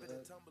right now. Dog.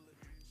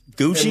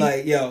 Gucci? And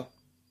like, yo,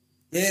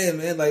 yeah,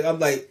 man. Like, I'm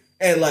like,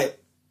 and like,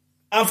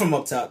 I'm from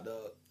up top,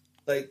 dog.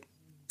 Like,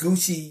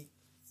 Gucci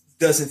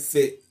doesn't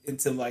fit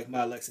into like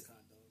my lexicon,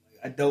 dog.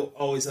 Like, I don't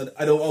always get,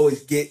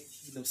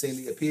 you know what I'm saying,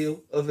 the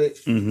appeal of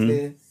it. You know what I'm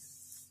saying?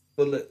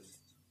 But look,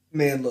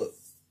 man, look,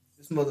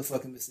 this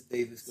motherfucking Mr.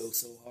 Davis goes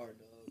so hard,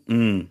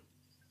 dog.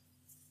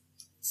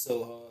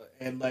 So hard.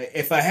 And like,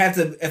 if I have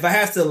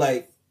to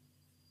like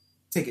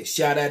take a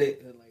shot at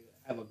it and like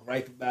have a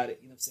gripe about it,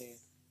 you know what I'm saying?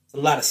 It's a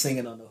lot of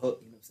singing on the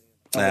hook, you know what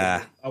I'm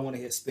saying? I want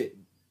to hear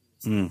spitting.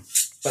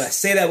 But I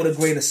say that with a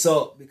grain of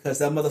salt because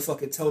that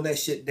motherfucker toned that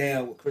shit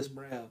down with Chris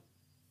Brown.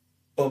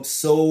 Bump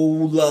so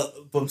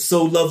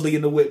lovely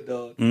in the whip,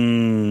 dog.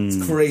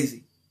 It's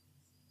crazy.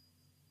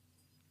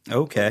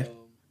 Okay.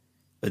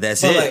 But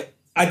that's But it. like,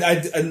 I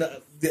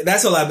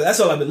That's all I've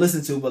been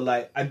listening to. But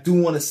like, I do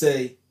want to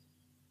say,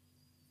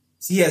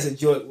 he has a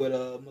joint with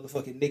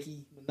motherfucking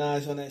Nicki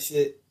Minaj on that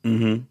shit,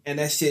 and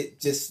that shit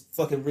just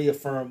fucking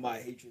reaffirmed my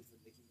hatred for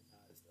Nicki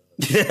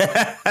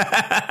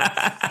Minaj.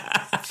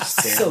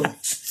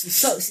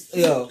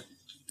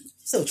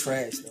 So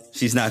trash, though.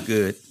 She's not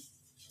good.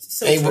 She's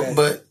so trash.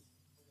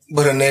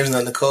 But her name's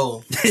not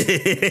Nicole.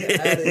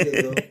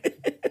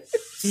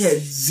 She had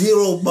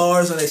 0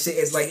 bars on that shit.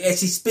 It's like, and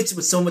she spits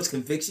with so much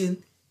conviction.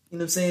 You know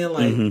what I'm saying?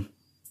 Like,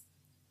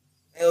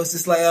 it was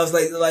just like, I was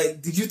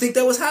like, did you think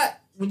that was hot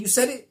when you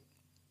said it?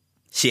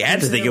 She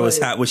had to think it was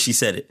hot when she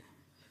said it.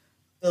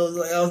 I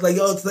was like,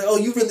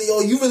 you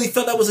really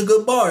felt that was a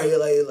good bar. You're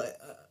like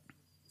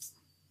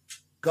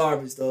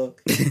garbage, dog.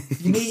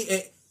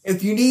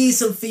 If you need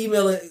some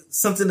female,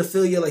 something to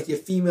fill your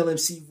female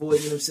MC void,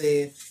 you know what I'm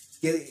saying?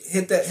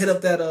 Hit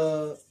up that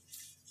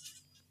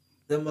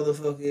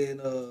motherfucking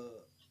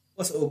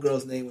what's the old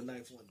girl's name with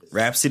Ninth Wonder?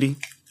 Rhapsody.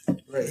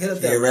 Right, hit up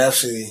that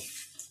Rhapsody.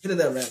 Hit up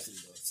that Rhapsody,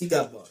 dog. She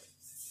got bars.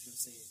 You know what I'm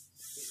saying?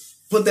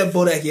 Put that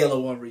Bodak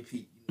Yellow on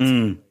repeat. You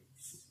know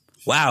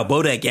Wow,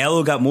 Bodak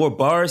Yellow got more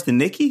bars than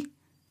Nicki?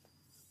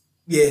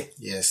 Yeah.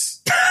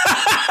 Yes.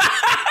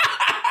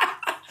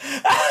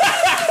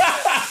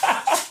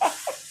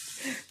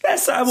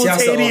 That's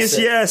simultaneous,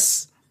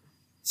 yes.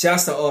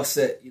 Shouts to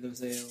Offset, you know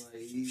what I'm saying?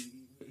 Like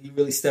he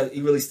really stepped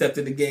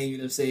in the game, you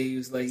know what I'm saying? He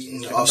was like,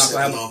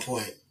 Offset on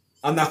point.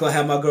 I'm not gonna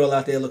have my girl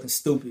out there looking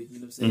stupid, you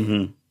know what I'm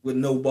saying? With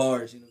no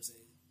bars, you know what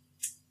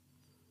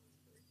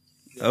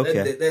I'm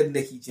saying? Okay. That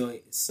Nicki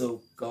joint is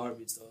so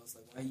garbage, though. It's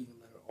like, why you even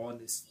let her on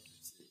this shit?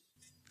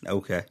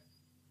 Okay.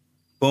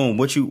 Boom.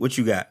 What you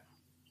got?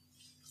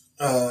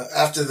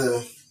 After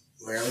I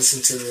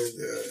listened to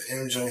the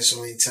M joint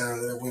so many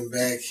times that I went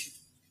back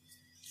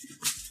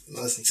and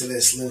listened to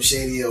that Slim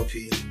Shady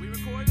LP.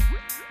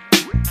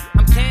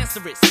 I'm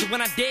cancerous, so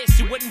when I dish,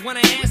 you wouldn't want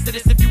to answer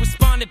this if you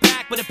responded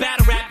back with a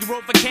battle rap you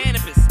wrote for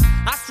cannabis.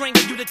 I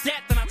strangled you to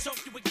death and I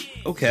choked you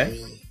again.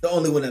 Okay. The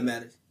only one that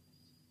matters.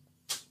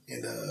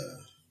 And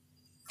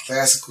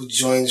classical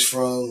joints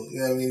from,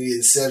 the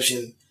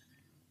inception.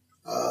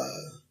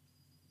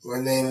 My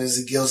Name is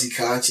a Guilty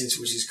Conscience,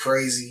 which is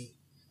crazy.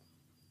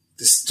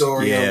 The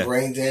story on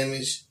brain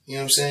damage, you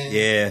know what I'm saying?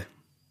 Yeah.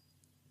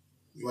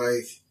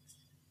 Like,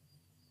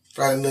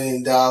 $5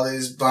 million,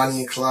 Bonnie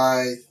and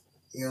Clyde,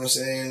 you know what I'm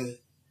saying?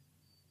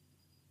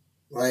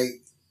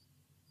 Like,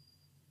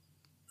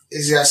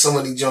 it's got so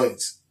many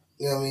joints,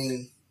 you know what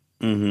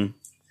I mean?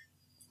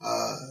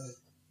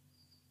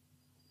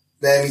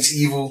 Bad Meets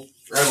Evil,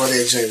 right about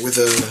that joint with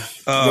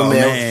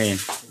man.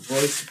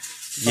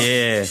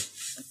 Yeah.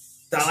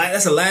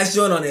 That's the last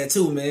joint on there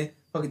too, man.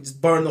 Fucking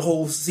just burn the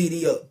whole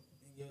CD up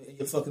in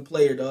your fucking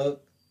player, dog.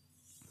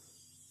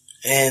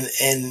 And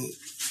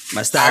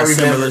my style is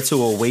similar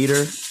to a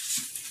waiter.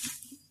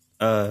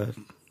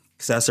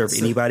 Cause I serve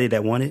anybody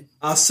that want it.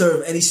 I'll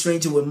serve any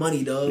stranger with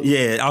money, dog.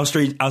 Yeah, I'll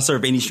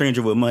serve any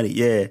stranger with money.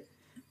 Yeah.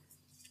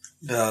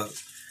 Dog,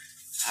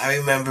 I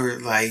remember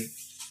like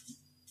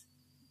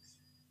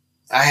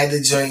I had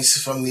the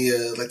joints from the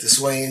the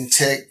Sway and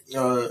Tech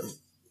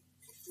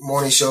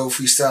morning show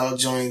freestyle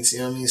joints, you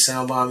know what I mean,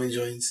 sound bombing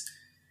joints.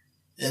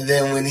 And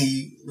then when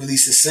he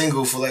released a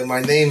single for like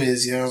My Name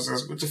Is, you know, I was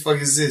like, what the fuck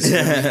is this? You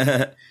know what I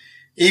mean?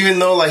 Even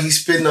though like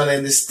he's spitting on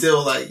it, it's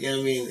still like, you know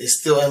what I mean, it's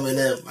still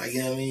Eminem, like, you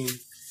know what I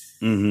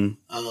mean?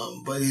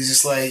 But he's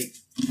just like,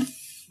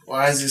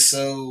 why is it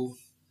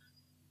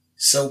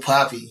so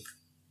poppy?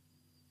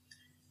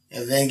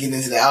 And then getting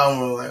into the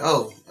album, I'm like,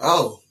 oh,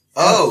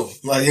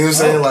 like, you know what I'm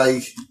saying?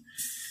 Like,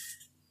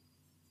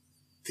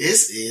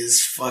 this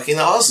is fucking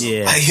awesome.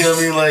 Yeah. Like, you know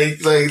what I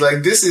mean?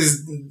 Like this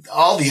is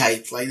all the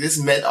hype. Like, this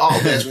met all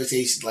the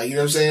expectations. Like, you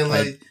know what I'm saying?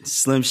 Like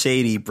Slim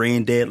Shady,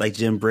 brain dead like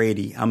Jim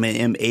Brady. I'm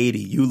an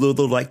M80. You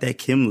little like that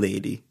Kim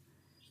lady.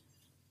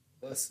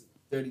 What's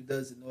Dirty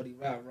Dozen, Naughty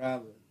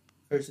Robin,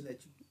 person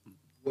that you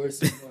worse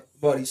than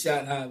Marty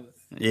Schottenheimer.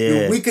 Yeah.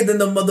 You're weaker than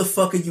the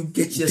motherfucker you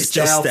get your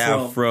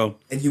style from.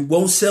 And you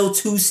won't sell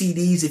 2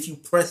 CDs if you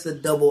press a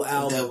double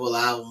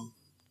album.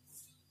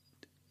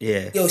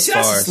 Yeah. Yo, shout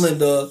out to Slim,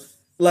 dog.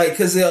 Like,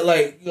 cause I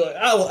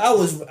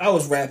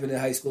was rapping in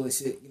high school and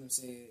shit. You know what I'm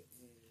saying?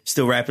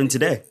 Still rapping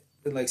today.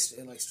 And like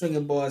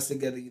stringing bars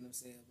together. You know what I'm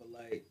saying?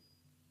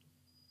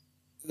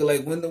 But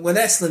like when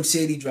that Slim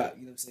Shady dropped,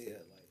 you know what I'm saying?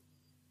 Like,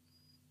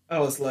 I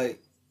was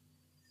like,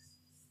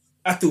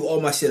 I threw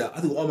all my shit out.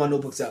 I threw all my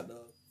notebooks out, dog.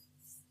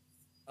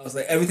 I was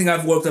like, everything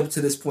I've worked up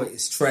to this point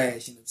is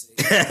trash. You know what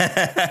I'm saying?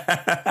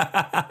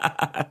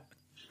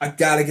 I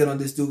gotta get on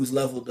this dude's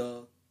level,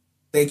 dog.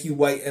 Thank you,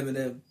 white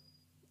Eminem.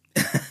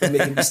 For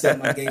making me step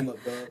my game up,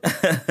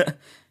 dog.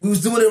 We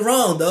was doing it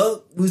wrong,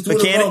 dog. We was doing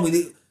it wrong.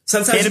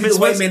 Sometimes you need a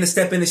white man to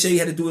step in and show you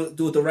how to do it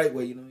the right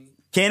way. You know what I mean?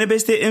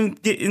 Cannabis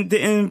didn't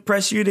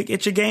impress you to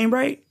get your game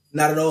right?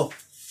 Not at all.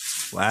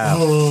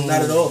 Wow.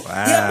 Not at all.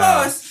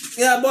 Wow.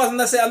 Yeah,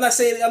 boss. I'm not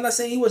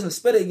saying he wasn't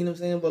spitting. You know what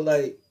I'm saying? But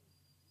like,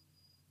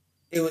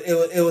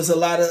 it was a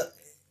lot of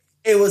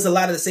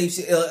the same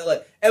shit.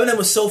 Like Eminem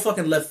was so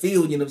fucking left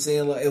field. You know what I'm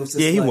saying? Like it was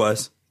just he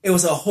was. It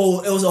was a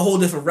whole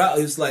different route.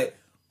 It was like,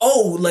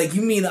 Oh, like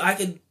you mean I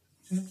could?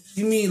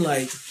 You mean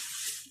like?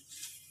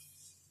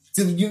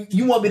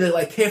 You want me to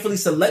like carefully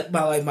select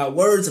my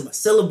words and my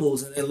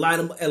syllables and line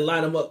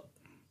them up,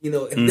 in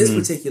this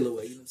particular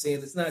way. You know what I'm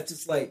saying? It's not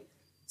just like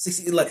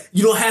 16. Like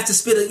you don't have to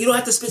spit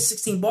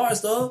 16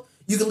 bars, dog.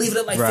 You can leave it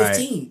at like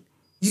 15.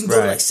 You can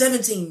go to like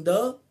 17,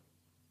 dog.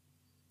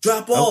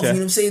 Drop off. Okay. You know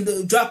what I'm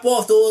saying? Drop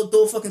off. Throw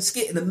a fucking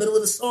skit in the middle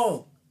of the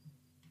song.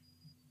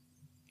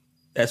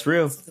 That's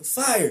real. Fucking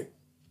fire.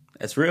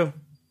 That's real.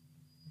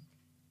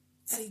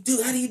 How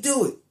do you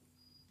do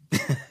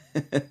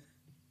it?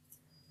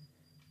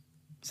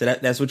 So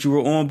that's what you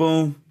were on,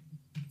 Boom?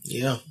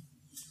 Yeah.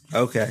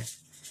 Okay.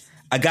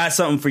 I got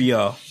something for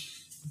y'all.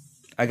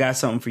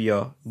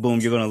 Boom,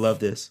 you're going to love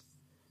this.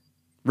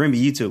 Remy,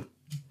 you too.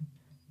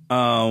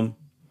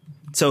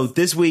 So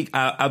this week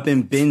I've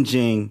been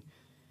binging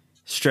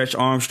Stretch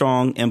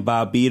Armstrong and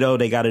Bobbito.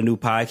 They got a new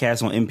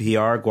podcast on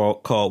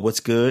NPR called What's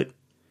Good.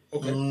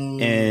 Okay.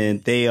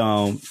 And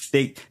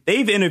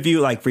they've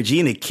interviewed like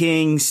Regina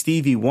King,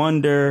 Stevie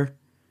Wonder,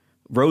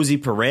 Rosie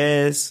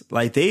Perez.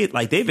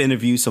 They've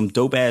interviewed some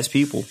dope ass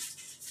people.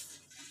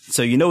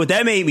 So you know what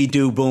that made me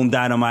do, Boom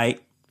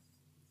Dynamite?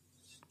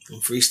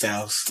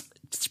 Freestyles.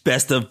 It's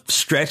best of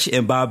Stretch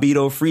and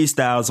Bobbito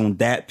freestyles on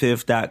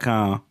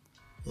datpiff.com.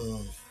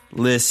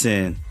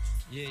 Listen.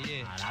 Yeah.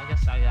 I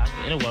guess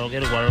it'll work.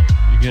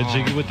 You get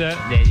jiggy with that?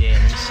 Yeah.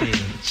 Let me see.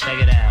 Check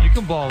it out. You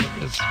can ball with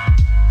this.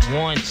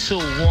 1, 2,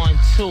 1,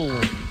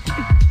 2.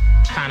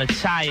 Kinda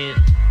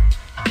tired.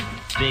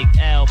 Big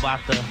L about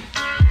to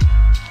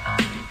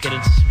get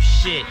into some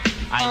shit.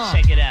 Alright,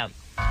 check it out.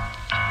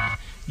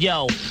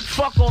 Yo,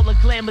 fuck all the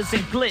glamours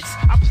and glitz.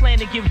 I plan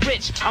to get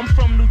rich. I'm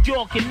from New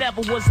York and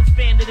never was a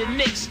fan of the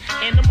Knicks.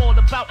 And I'm all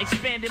about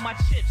expanding my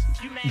chips.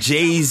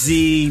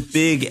 Jay-Z,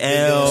 Big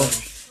L,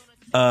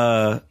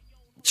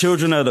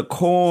 Children of the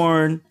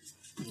Corn.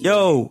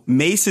 Yo,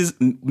 Mace,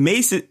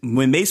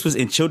 when Mace was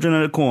in Children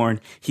of the Corn,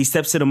 he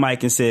steps to the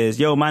mic and says,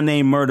 yo, my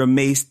name Murder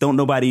Mace. Don't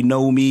nobody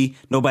know me.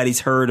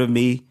 Nobody's heard of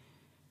me.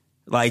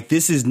 Like,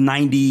 this is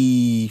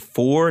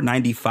 94,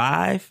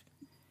 95.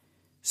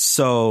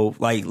 So,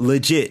 like,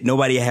 legit,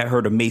 nobody had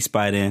heard of Mace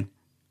by then.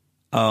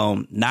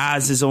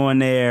 Nas is on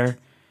there.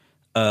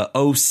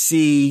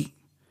 OC.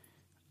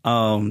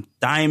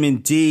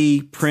 Diamond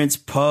D. Prince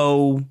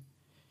Poe.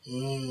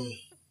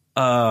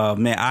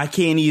 Man, I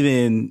can't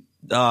even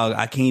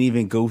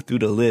go through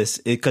the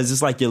list because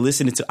it's like you're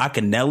listening to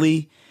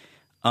Akinelli.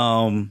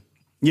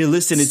 You're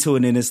listening to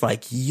it and it's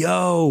like,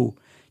 yo,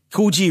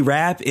 Kool G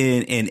Rap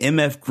and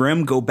MF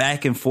Grimm go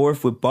back and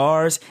forth with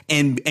bars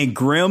and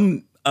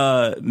Grimm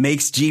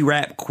makes G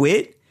Rap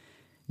quit.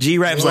 G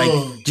Rap's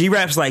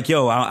like,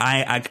 yo,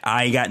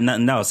 I got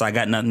nothing else. I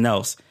got nothing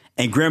else.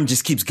 And Grimm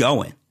just keeps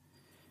going.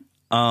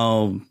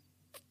 Like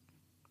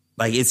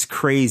it's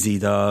crazy,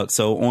 dog.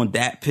 So on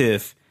that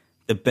piff,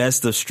 the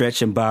best of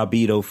Stretch and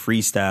Bobbito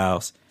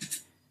freestyles.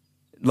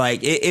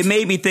 Like it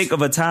made me think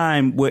of a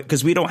time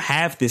because we don't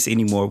have this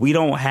anymore.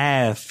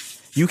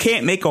 You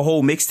can't make a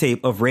whole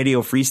mixtape of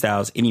radio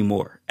freestyles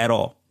anymore at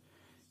all.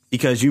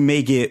 Because you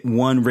may get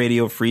one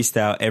radio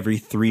freestyle every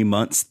 3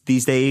 months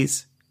these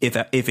days, if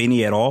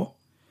any at all.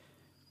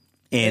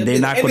 And they're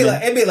not going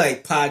to... It'd be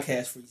like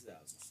podcast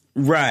freestyles.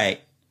 Right.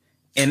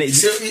 And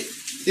it's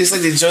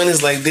like the joint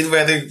is like, they'd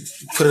rather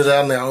put it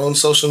out on their own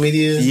social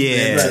media.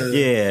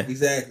 Yeah.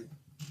 Exactly.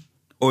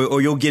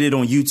 Or you'll get it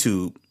on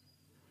YouTube.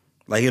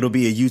 Like it'll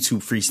be a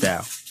YouTube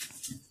freestyle.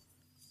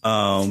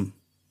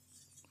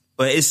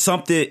 But it's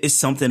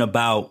something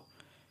about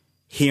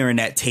hearing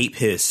that tape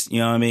hiss, you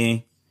know what I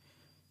mean?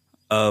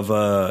 Of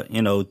what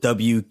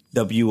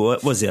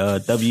was it?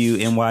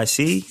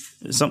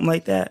 WNYC or something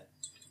like that,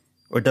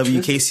 or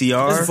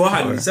WKCR. That's before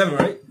Hot 97,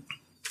 right?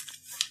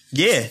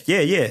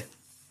 Yeah.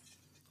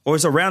 Or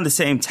it's around the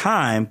same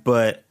time,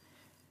 but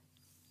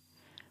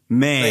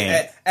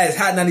man, like, as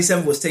Hot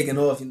 97 was taking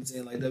off, you know what I'm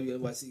saying? Like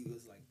WNYC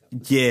was like,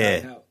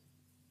 yeah.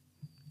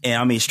 And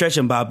I mean, Stretch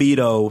and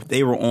Bobbito,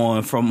 they were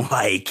on from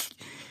like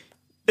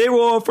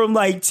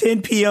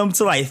 10 p.m.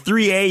 to like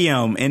 3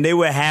 a.m. And they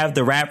would have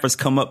the rappers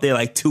come up there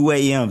like 2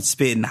 a.m.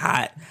 spitting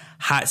hot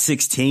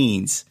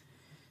 16s.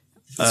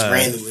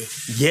 Randomly.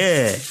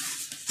 Yeah.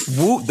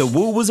 The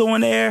Woo was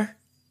on there.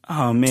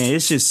 Oh man,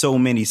 it's just so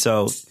many.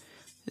 So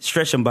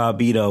Stretch and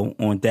Bobbito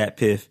on that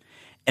piff.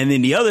 And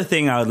then the other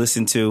thing I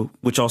listened to,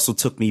 which also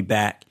took me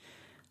back,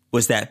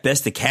 was that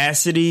Best of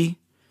Cassidy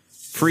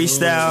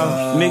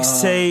freestyle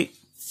mixtape.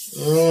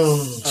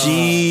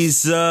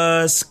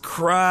 Jesus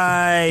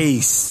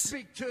Christ.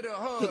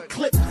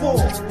 Clip 4,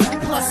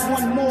 plus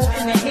one more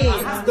in the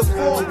head. The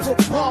 4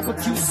 put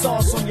barbecue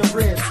sauce on your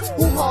ribs.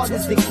 Who hard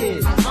is the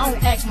kid? I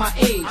don't act my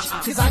age,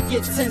 cause I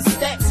get 10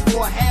 stacks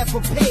for half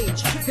a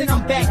page. Then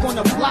I'm back on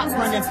the block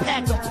running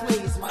pack of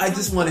plays. I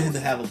just wanted him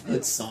to have a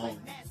good song.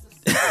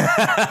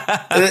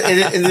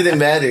 it didn't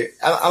matter.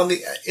 I don't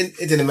think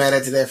it didn't matter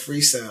after that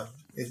freestyle.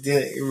 It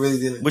didn't. It really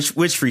didn't. Which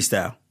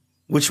freestyle?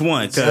 Which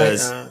one?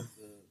 Because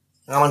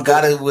I done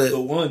got it with The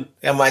one.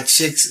 got my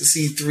chick's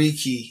C3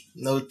 key.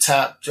 No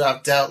top,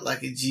 dropped out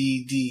like a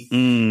GED.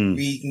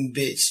 Reading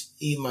bitch,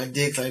 eat my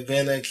dick like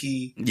Van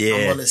Key. Yeah.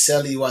 I'm on the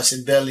celly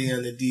watching Belly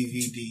on the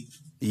DVD.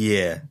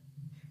 Yeah.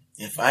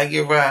 If I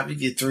get robbed, you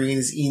get 3 in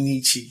this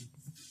Enichi.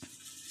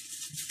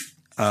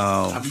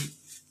 I be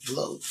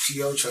blow.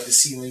 P.O. try to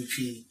see me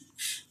pee.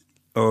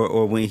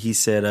 Or when he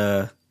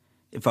said,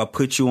 if I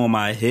put you on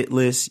my hit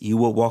list, you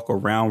will walk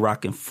around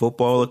rocking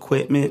football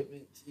equipment.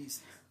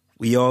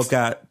 We all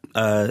got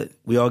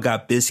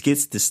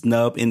biscuits to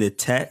snub in the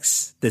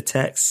text,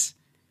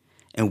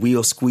 and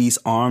we'll squeeze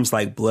arms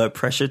like blood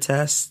pressure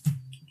tests.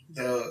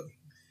 Dog.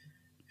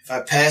 If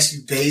I pass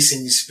you base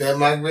and you spell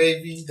my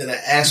gravy, then I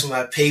ask for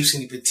my papes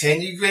and you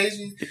pretend you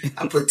gravy.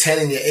 I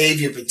pretend in your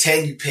AV and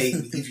pretend you paid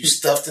me. Leave you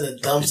stuffed in a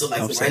dumpster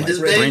like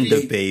Brenda's baby.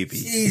 Brenda baby.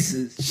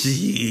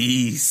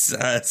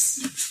 Jesus.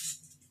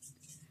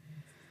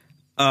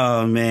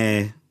 Oh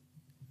man.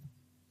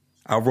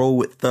 I roll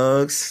with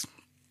thugs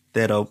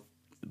that'll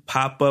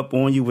pop up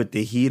on you with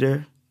the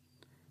heater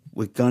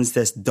with guns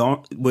that's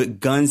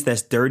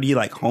dirty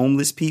like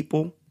homeless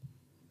people.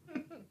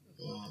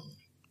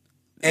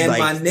 And like,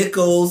 my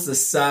nickels the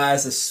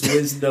size of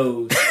Swiss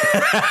nose.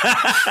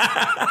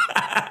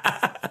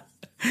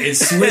 And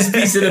Swiss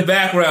beats in the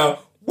background.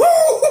 Woo!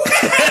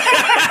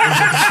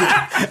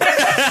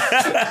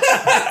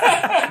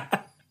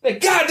 Like,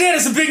 God damn,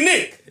 it's a big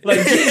Nick.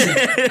 Like, Jesus.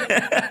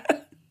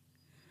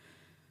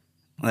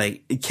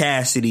 Like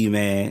Cassidy,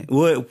 man.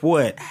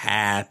 What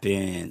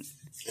happened?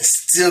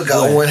 Still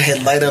got one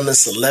headlight on the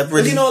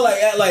celebrity. But you know,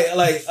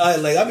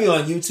 I be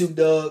on YouTube,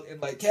 dog,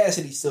 and like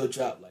Cassidy still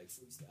drop like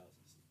freestyles.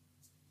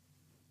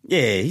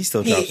 Yeah, he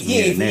still drops. He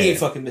ain't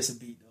fucking miss a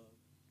beat, dog.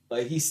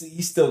 Like he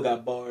still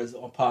got bars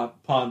on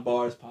pond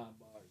bars. Dog.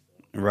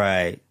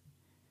 Right,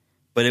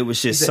 but it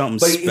was just something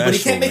special. But he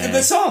can't make man. a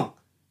good song.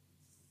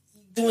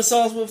 Doing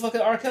songs with fucking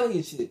R. Kelly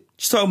and shit.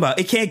 Just talking about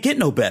it can't get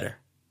no better.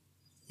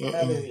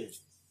 I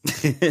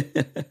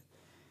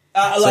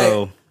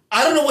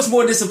don't know what's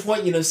more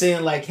disappointing, you know what I'm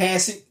saying? Like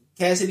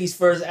Cassidy's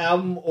first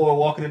album or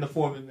Walking in the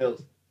Foreman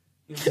Mills.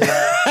 You know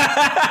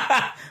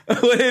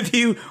what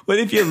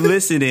if you're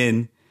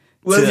listening?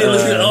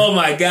 Oh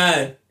my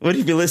God. What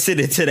if you're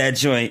listening to that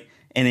joint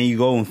and then you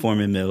go in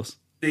Foreman Mills?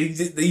 You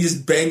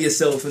just bang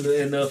yourself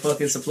in the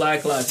fucking supply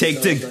closet.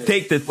 Take the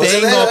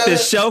thing off the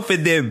shelf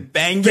and then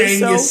bang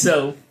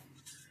yourself.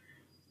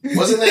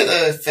 Wasn't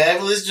that a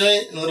Fabulous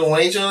joint, Lil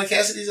Wayne joint on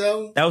Cassidy's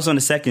album? That was on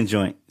the second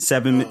joint.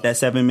 7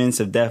 minutes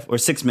of death or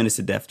 6 minutes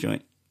of death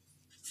joint.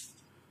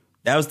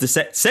 That was the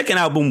second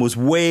album was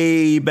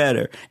way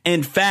better.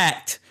 In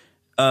fact,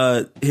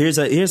 here's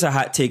a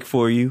hot take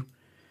for you.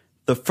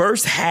 The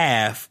first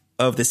half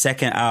of the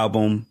second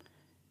album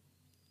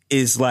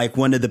is like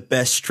one of the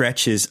best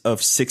stretches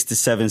of 6 to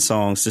 7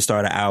 songs to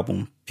start an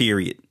album,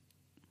 period.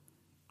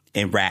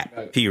 And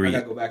rap, period. I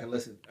gotta go back and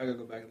listen. I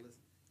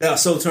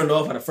was so turned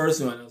off by the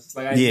first one. It's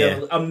like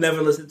I'm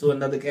never listening to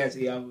another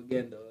Cassidy album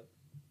again, dog.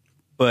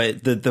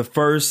 But the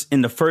first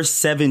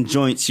 7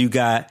 joints, you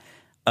got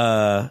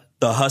The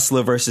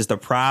Hustler versus The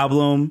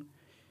Problem,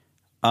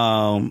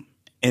 and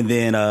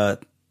then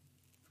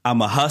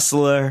I'm a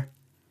Hustler,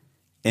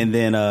 and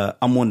then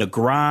I'm on the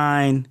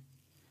Grind.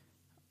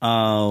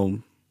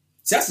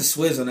 See, that's the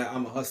Swizz on that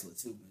I'm a Hustler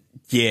too, man.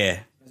 Yeah.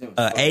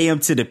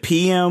 AM to the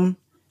PM,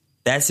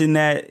 that's in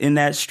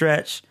that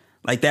stretch.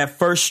 Like that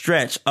first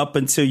stretch up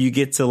until you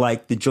get to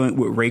like the joint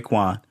with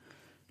Raekwon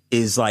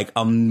is like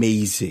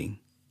amazing.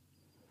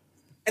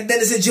 And then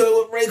there's a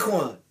joint with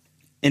Raekwon.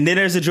 And then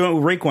there's a joint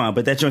with Raekwon,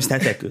 but that joint's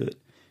not that good.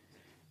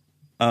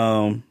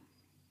 So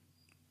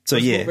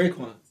yeah.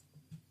 Raekwon.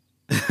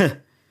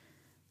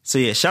 So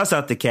yeah, shouts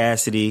out to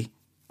Cassidy.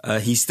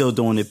 He's still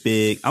doing it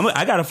big.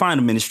 I gotta find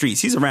him in the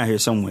streets. He's around here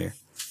somewhere.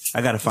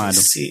 I gotta find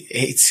him. See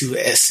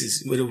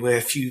A2S's with wear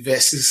a few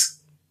vests.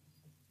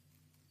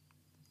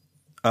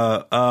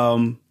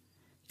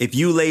 If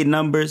you lay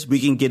numbers, we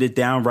can get it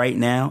down right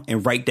now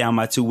and write down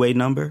my 2-way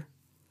number.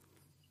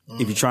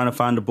 If you're trying to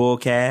find the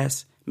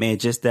Bullcast, man,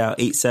 just dial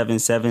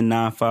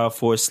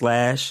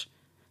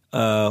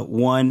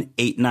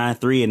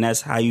 877-954/1893, and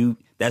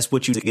that's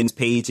what you get in this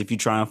page if you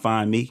try and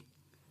find me.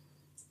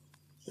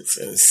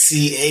 It's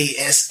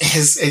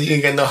CASS, and you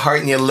ain't got no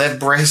heart in your left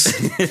breast.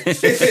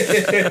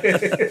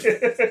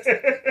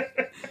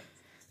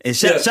 And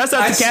shouts out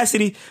to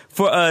Cassidy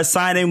for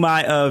signing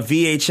my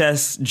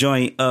VHS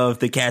joint of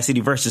the Cassidy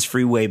versus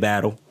Freeway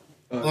battle.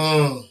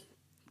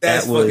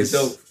 That's fucking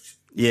dope.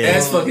 Yeah,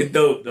 that's fucking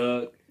dope,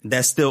 dog.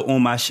 That's still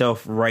on my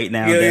shelf right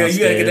now. Yeah, you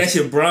gotta get that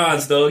shit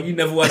bronze, dog. You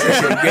never watch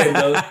that shit again,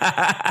 dog.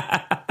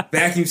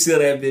 Vacuum seal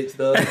that bitch,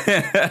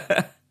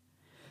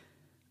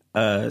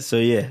 dog. So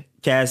yeah,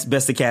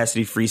 Best of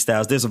Cassidy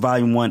freestyles. There's a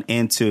volume 1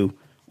 and 2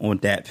 on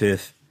Dat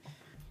Piff.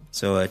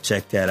 So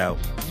check that out.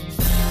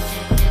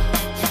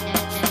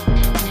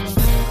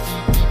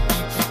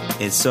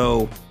 And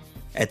so,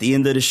 at the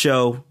end of the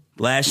show,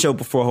 last show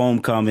before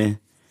homecoming,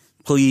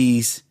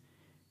 please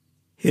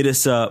hit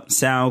us up.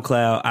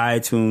 SoundCloud,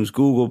 iTunes,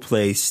 Google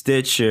Play,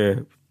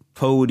 Stitcher,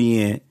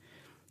 Podium,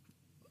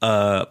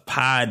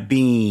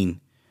 Podbean.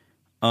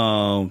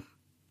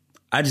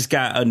 I just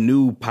got a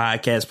new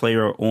podcast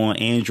player on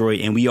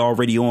Android, and we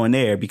already on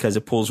there because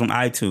it pulls from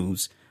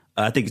iTunes.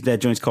 I think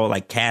that joint's called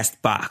like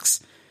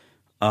Castbox.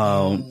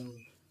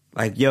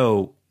 Like,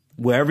 yo,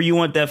 wherever you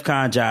want DEF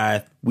CON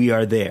Jive, we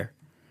are there.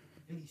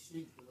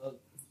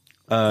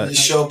 You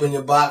show up in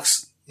your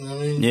box. You know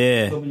what I mean?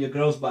 Yeah. Show up in your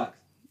girl's box.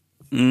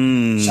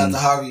 Shout out to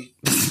Harvey.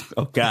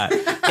 Oh, God.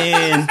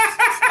 And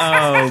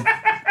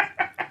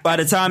by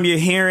the time you're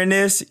hearing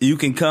this, you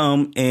can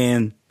come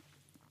and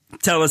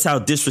tell us how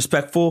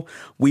disrespectful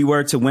we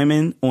were to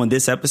women on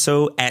this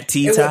episode at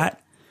T-Tot.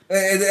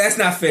 That's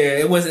not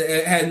fair.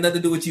 It had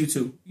nothing to do with you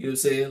two. You know what I'm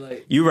saying?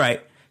 Like, You're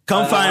right.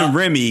 Come find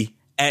Remy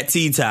at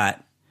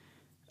T-Tot.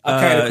 I'll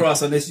carry the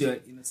cross on this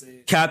joint. You know what I'm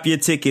saying? Cop your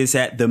tickets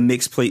at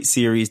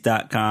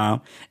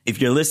themixplateseries.com.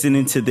 If you're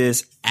listening to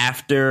this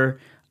after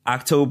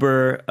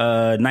October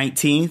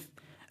 19th,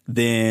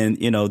 then,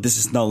 you know, this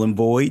is null and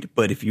void.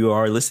 But if you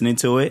are listening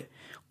to it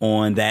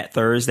on that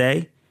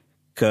Thursday,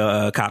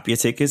 cop your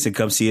tickets and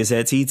come see us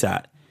at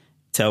T-Tot.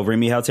 Tell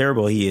Remy how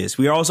terrible he is.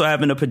 We are also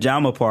having a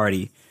pajama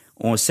party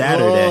on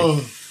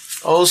Saturday.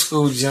 Old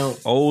school jump.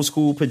 Old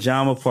school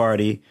pajama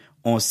party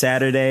on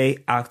Saturday,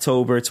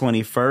 October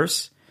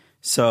 21st.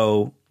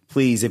 So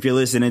please, if you're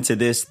listening to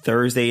this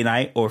Thursday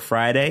night or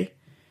Friday,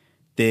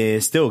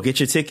 then still get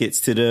your tickets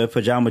to the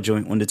pajama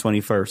joint on the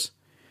 21st.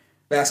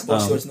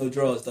 Basketball shorts, no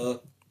drawers,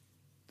 dog.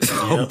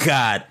 Oh,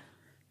 God.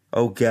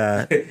 Oh,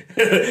 God.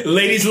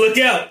 Ladies, look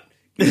out.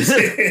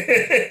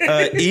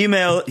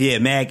 Email,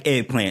 Mag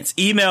Eggplants.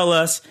 Email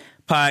us,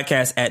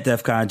 podcast at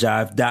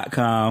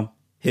defconjive.com.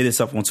 Hit us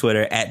up on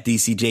Twitter at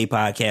DCJ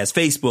Podcast,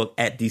 Facebook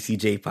at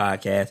DCJ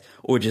Podcast,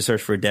 or just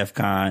search for DEF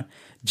CON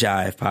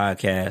Jive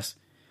Podcast.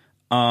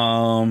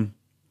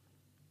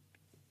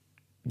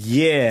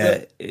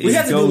 Yeah, we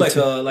have to do like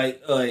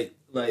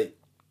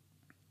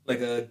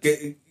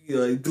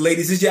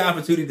ladies, this is your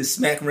opportunity to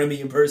smack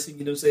Remy in person.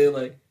 You know what I'm saying?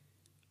 Like,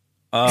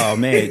 oh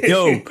man,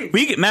 yo,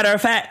 matter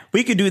of fact,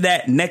 we could do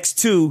that next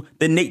to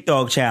the Nate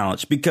Dogg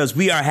Challenge because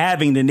we are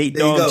having the Nate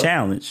Dogg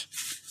Challenge.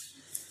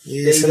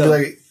 Yeah, it's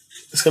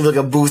gonna be like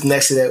a booth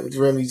next to that with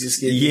Remy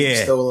just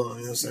getting stolen on.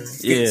 You know what I'm saying?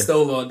 Getting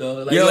stolen on,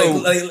 dog.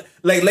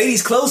 Like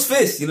ladies, close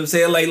fist. You know what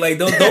I'm saying? Like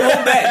don't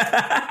hold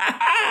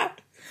back.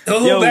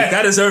 Don't hold back.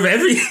 I deserve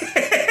every.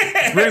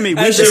 Remy,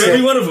 I deserve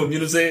every one of them. You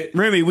know what I'm saying?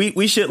 Remy,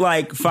 we should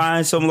like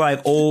find some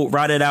like old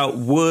rotted out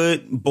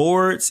wood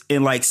boards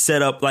and like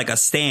set up like a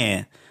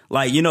stand.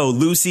 Like, you know,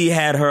 Lucy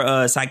had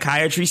her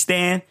psychiatry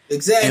stand.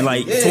 Exactly. And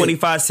like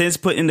 25 cents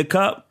put in the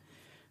cup.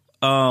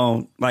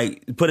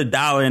 Like put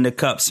 $1 in the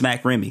cup,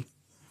 smack Remy.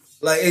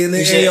 Like and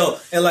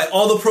like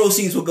all the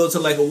proceeds will go to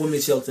like a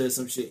women's shelter or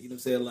some shit. You know what I'm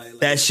saying? Like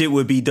that shit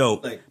would be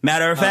dope. Like,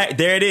 matter of fact,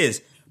 there it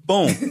is.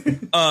 Boom.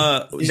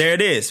 There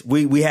it is.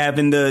 We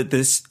having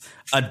this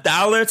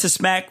 $1 to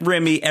smack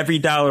Remy. Every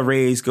dollar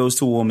raised goes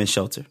to a women's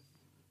shelter.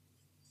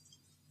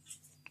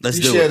 Let's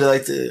do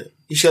it.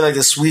 You should like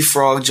the Sweet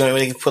Frog joint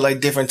where they can put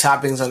like different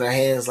toppings on their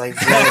hands, like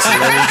lettuce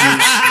and lemon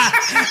juice.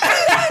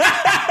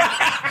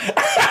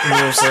 You know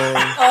what I'm saying?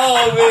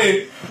 Oh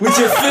man, with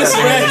your fist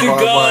wrapped in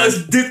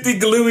gauze, dipped in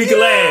gluey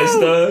glass,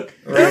 dog.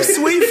 Right.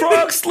 Sweet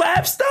Frog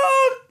slaps, dog.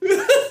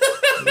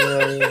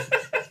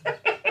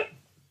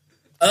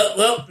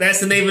 Well, that's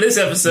the name of this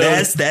episode.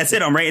 That's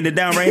it. I'm writing it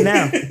down right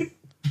now.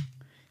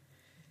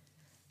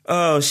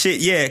 Oh shit!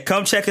 Yeah,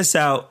 come check us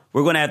out.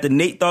 We're gonna have the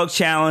Nate Dogg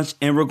Challenge,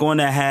 and we're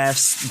gonna have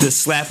the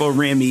Slap O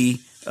Remy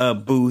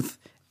booth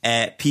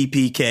at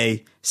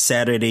PPK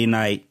Saturday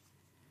night.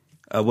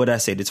 What did I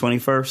say? The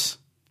 21st.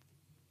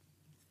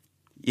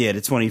 Yeah,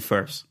 the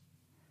 21st.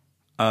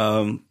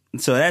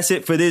 So that's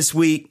it for this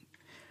week.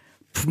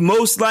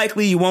 Most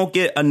likely, you won't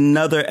get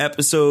another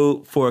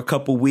episode for a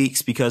couple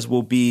weeks because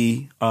we'll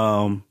be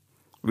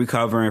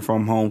recovering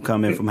from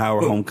homecoming, from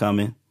Howard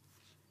homecoming.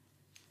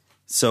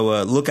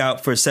 So look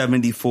out for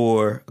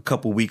 74 a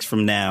couple weeks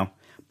from now.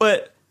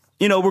 But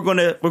you know we're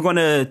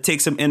gonna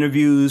take some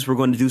interviews. We're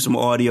going to do some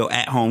audio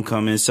at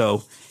homecoming.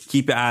 So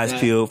keep your eyes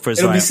peeled for.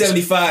 It'll be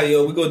 75,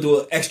 yo. We're gonna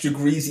do an extra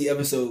greasy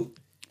episode.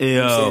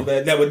 Yeah,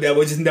 that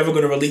we're just never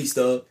gonna release,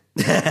 dog.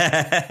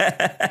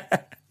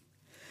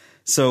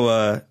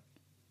 So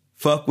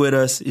fuck with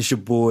us. It's your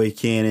boy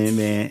Cannon,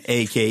 man,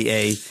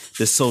 aka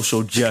the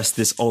Social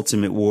Justice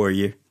Ultimate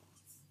Warrior.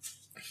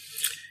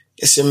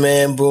 It's your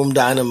man, Boom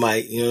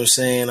Dynamite. You know what I'm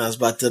saying? I was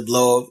about to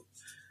blow up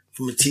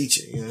from a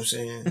teacher. You know what I'm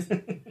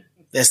saying?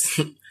 That's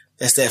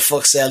that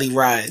fuck Sally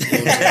ride. You know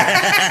what I'm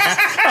saying?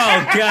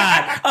 Oh,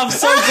 God. I'm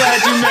so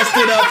glad you messed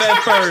it up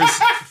at first.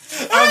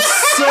 I'm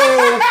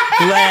so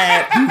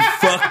glad you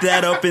fucked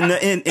that up in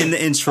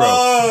the intro.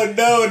 Oh,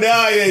 no,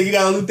 yeah. You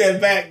got to loop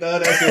that back,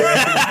 dog. That's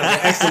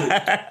excellent.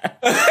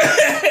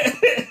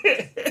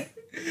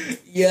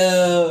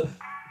 Yo,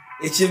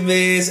 it's your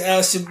man's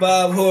Al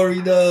Shabab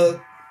Hori, dog.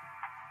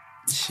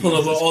 Pull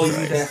up all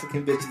these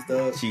African bitches,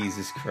 dog.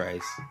 Jesus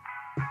Christ.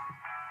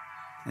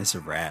 That's a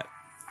wrap.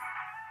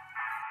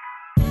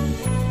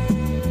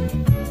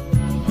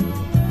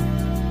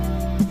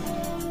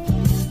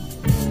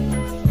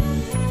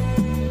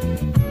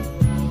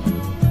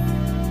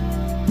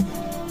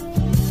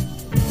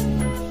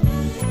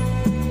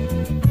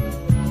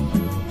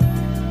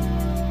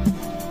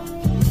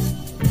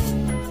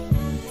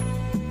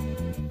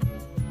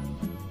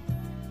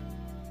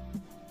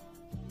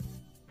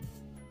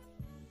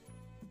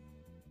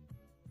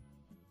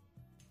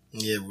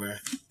 Yeah, bro.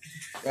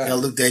 Y'all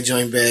look that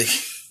joint back.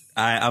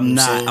 I'm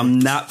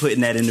not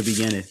putting that in the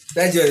beginning.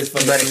 That joint is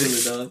fucking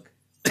stupid, dog.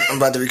 I'm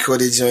about to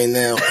record that joint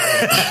now.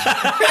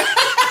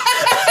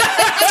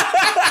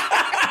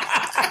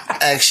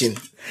 Action.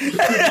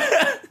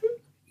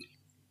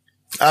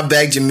 I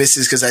bagged your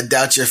missus because I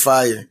doubt your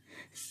fire.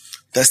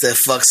 That's that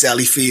fuck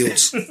Sally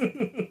Fields.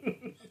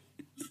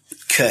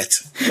 Cut.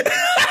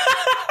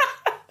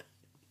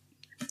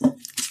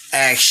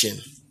 Action.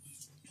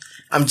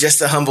 I'm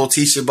just a humble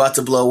teacher about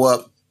to blow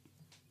up.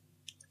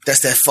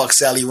 That's that fuck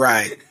Sally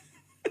Ride.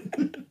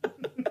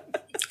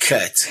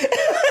 Cut.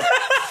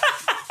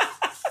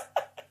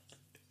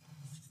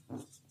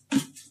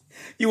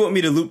 You want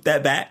me to loop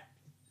that back?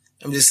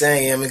 I'm just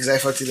saying, yeah, because I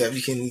fucked it up.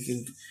 You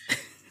can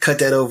cut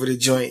that over the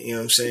joint, you know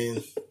what I'm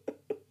saying?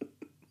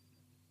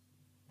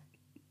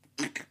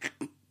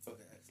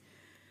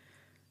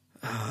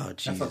 Oh,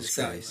 Jesus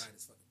Christ.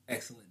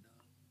 Excellent, dog.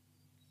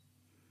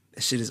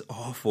 That shit is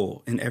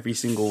awful in every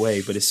single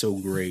way, but it's so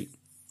great.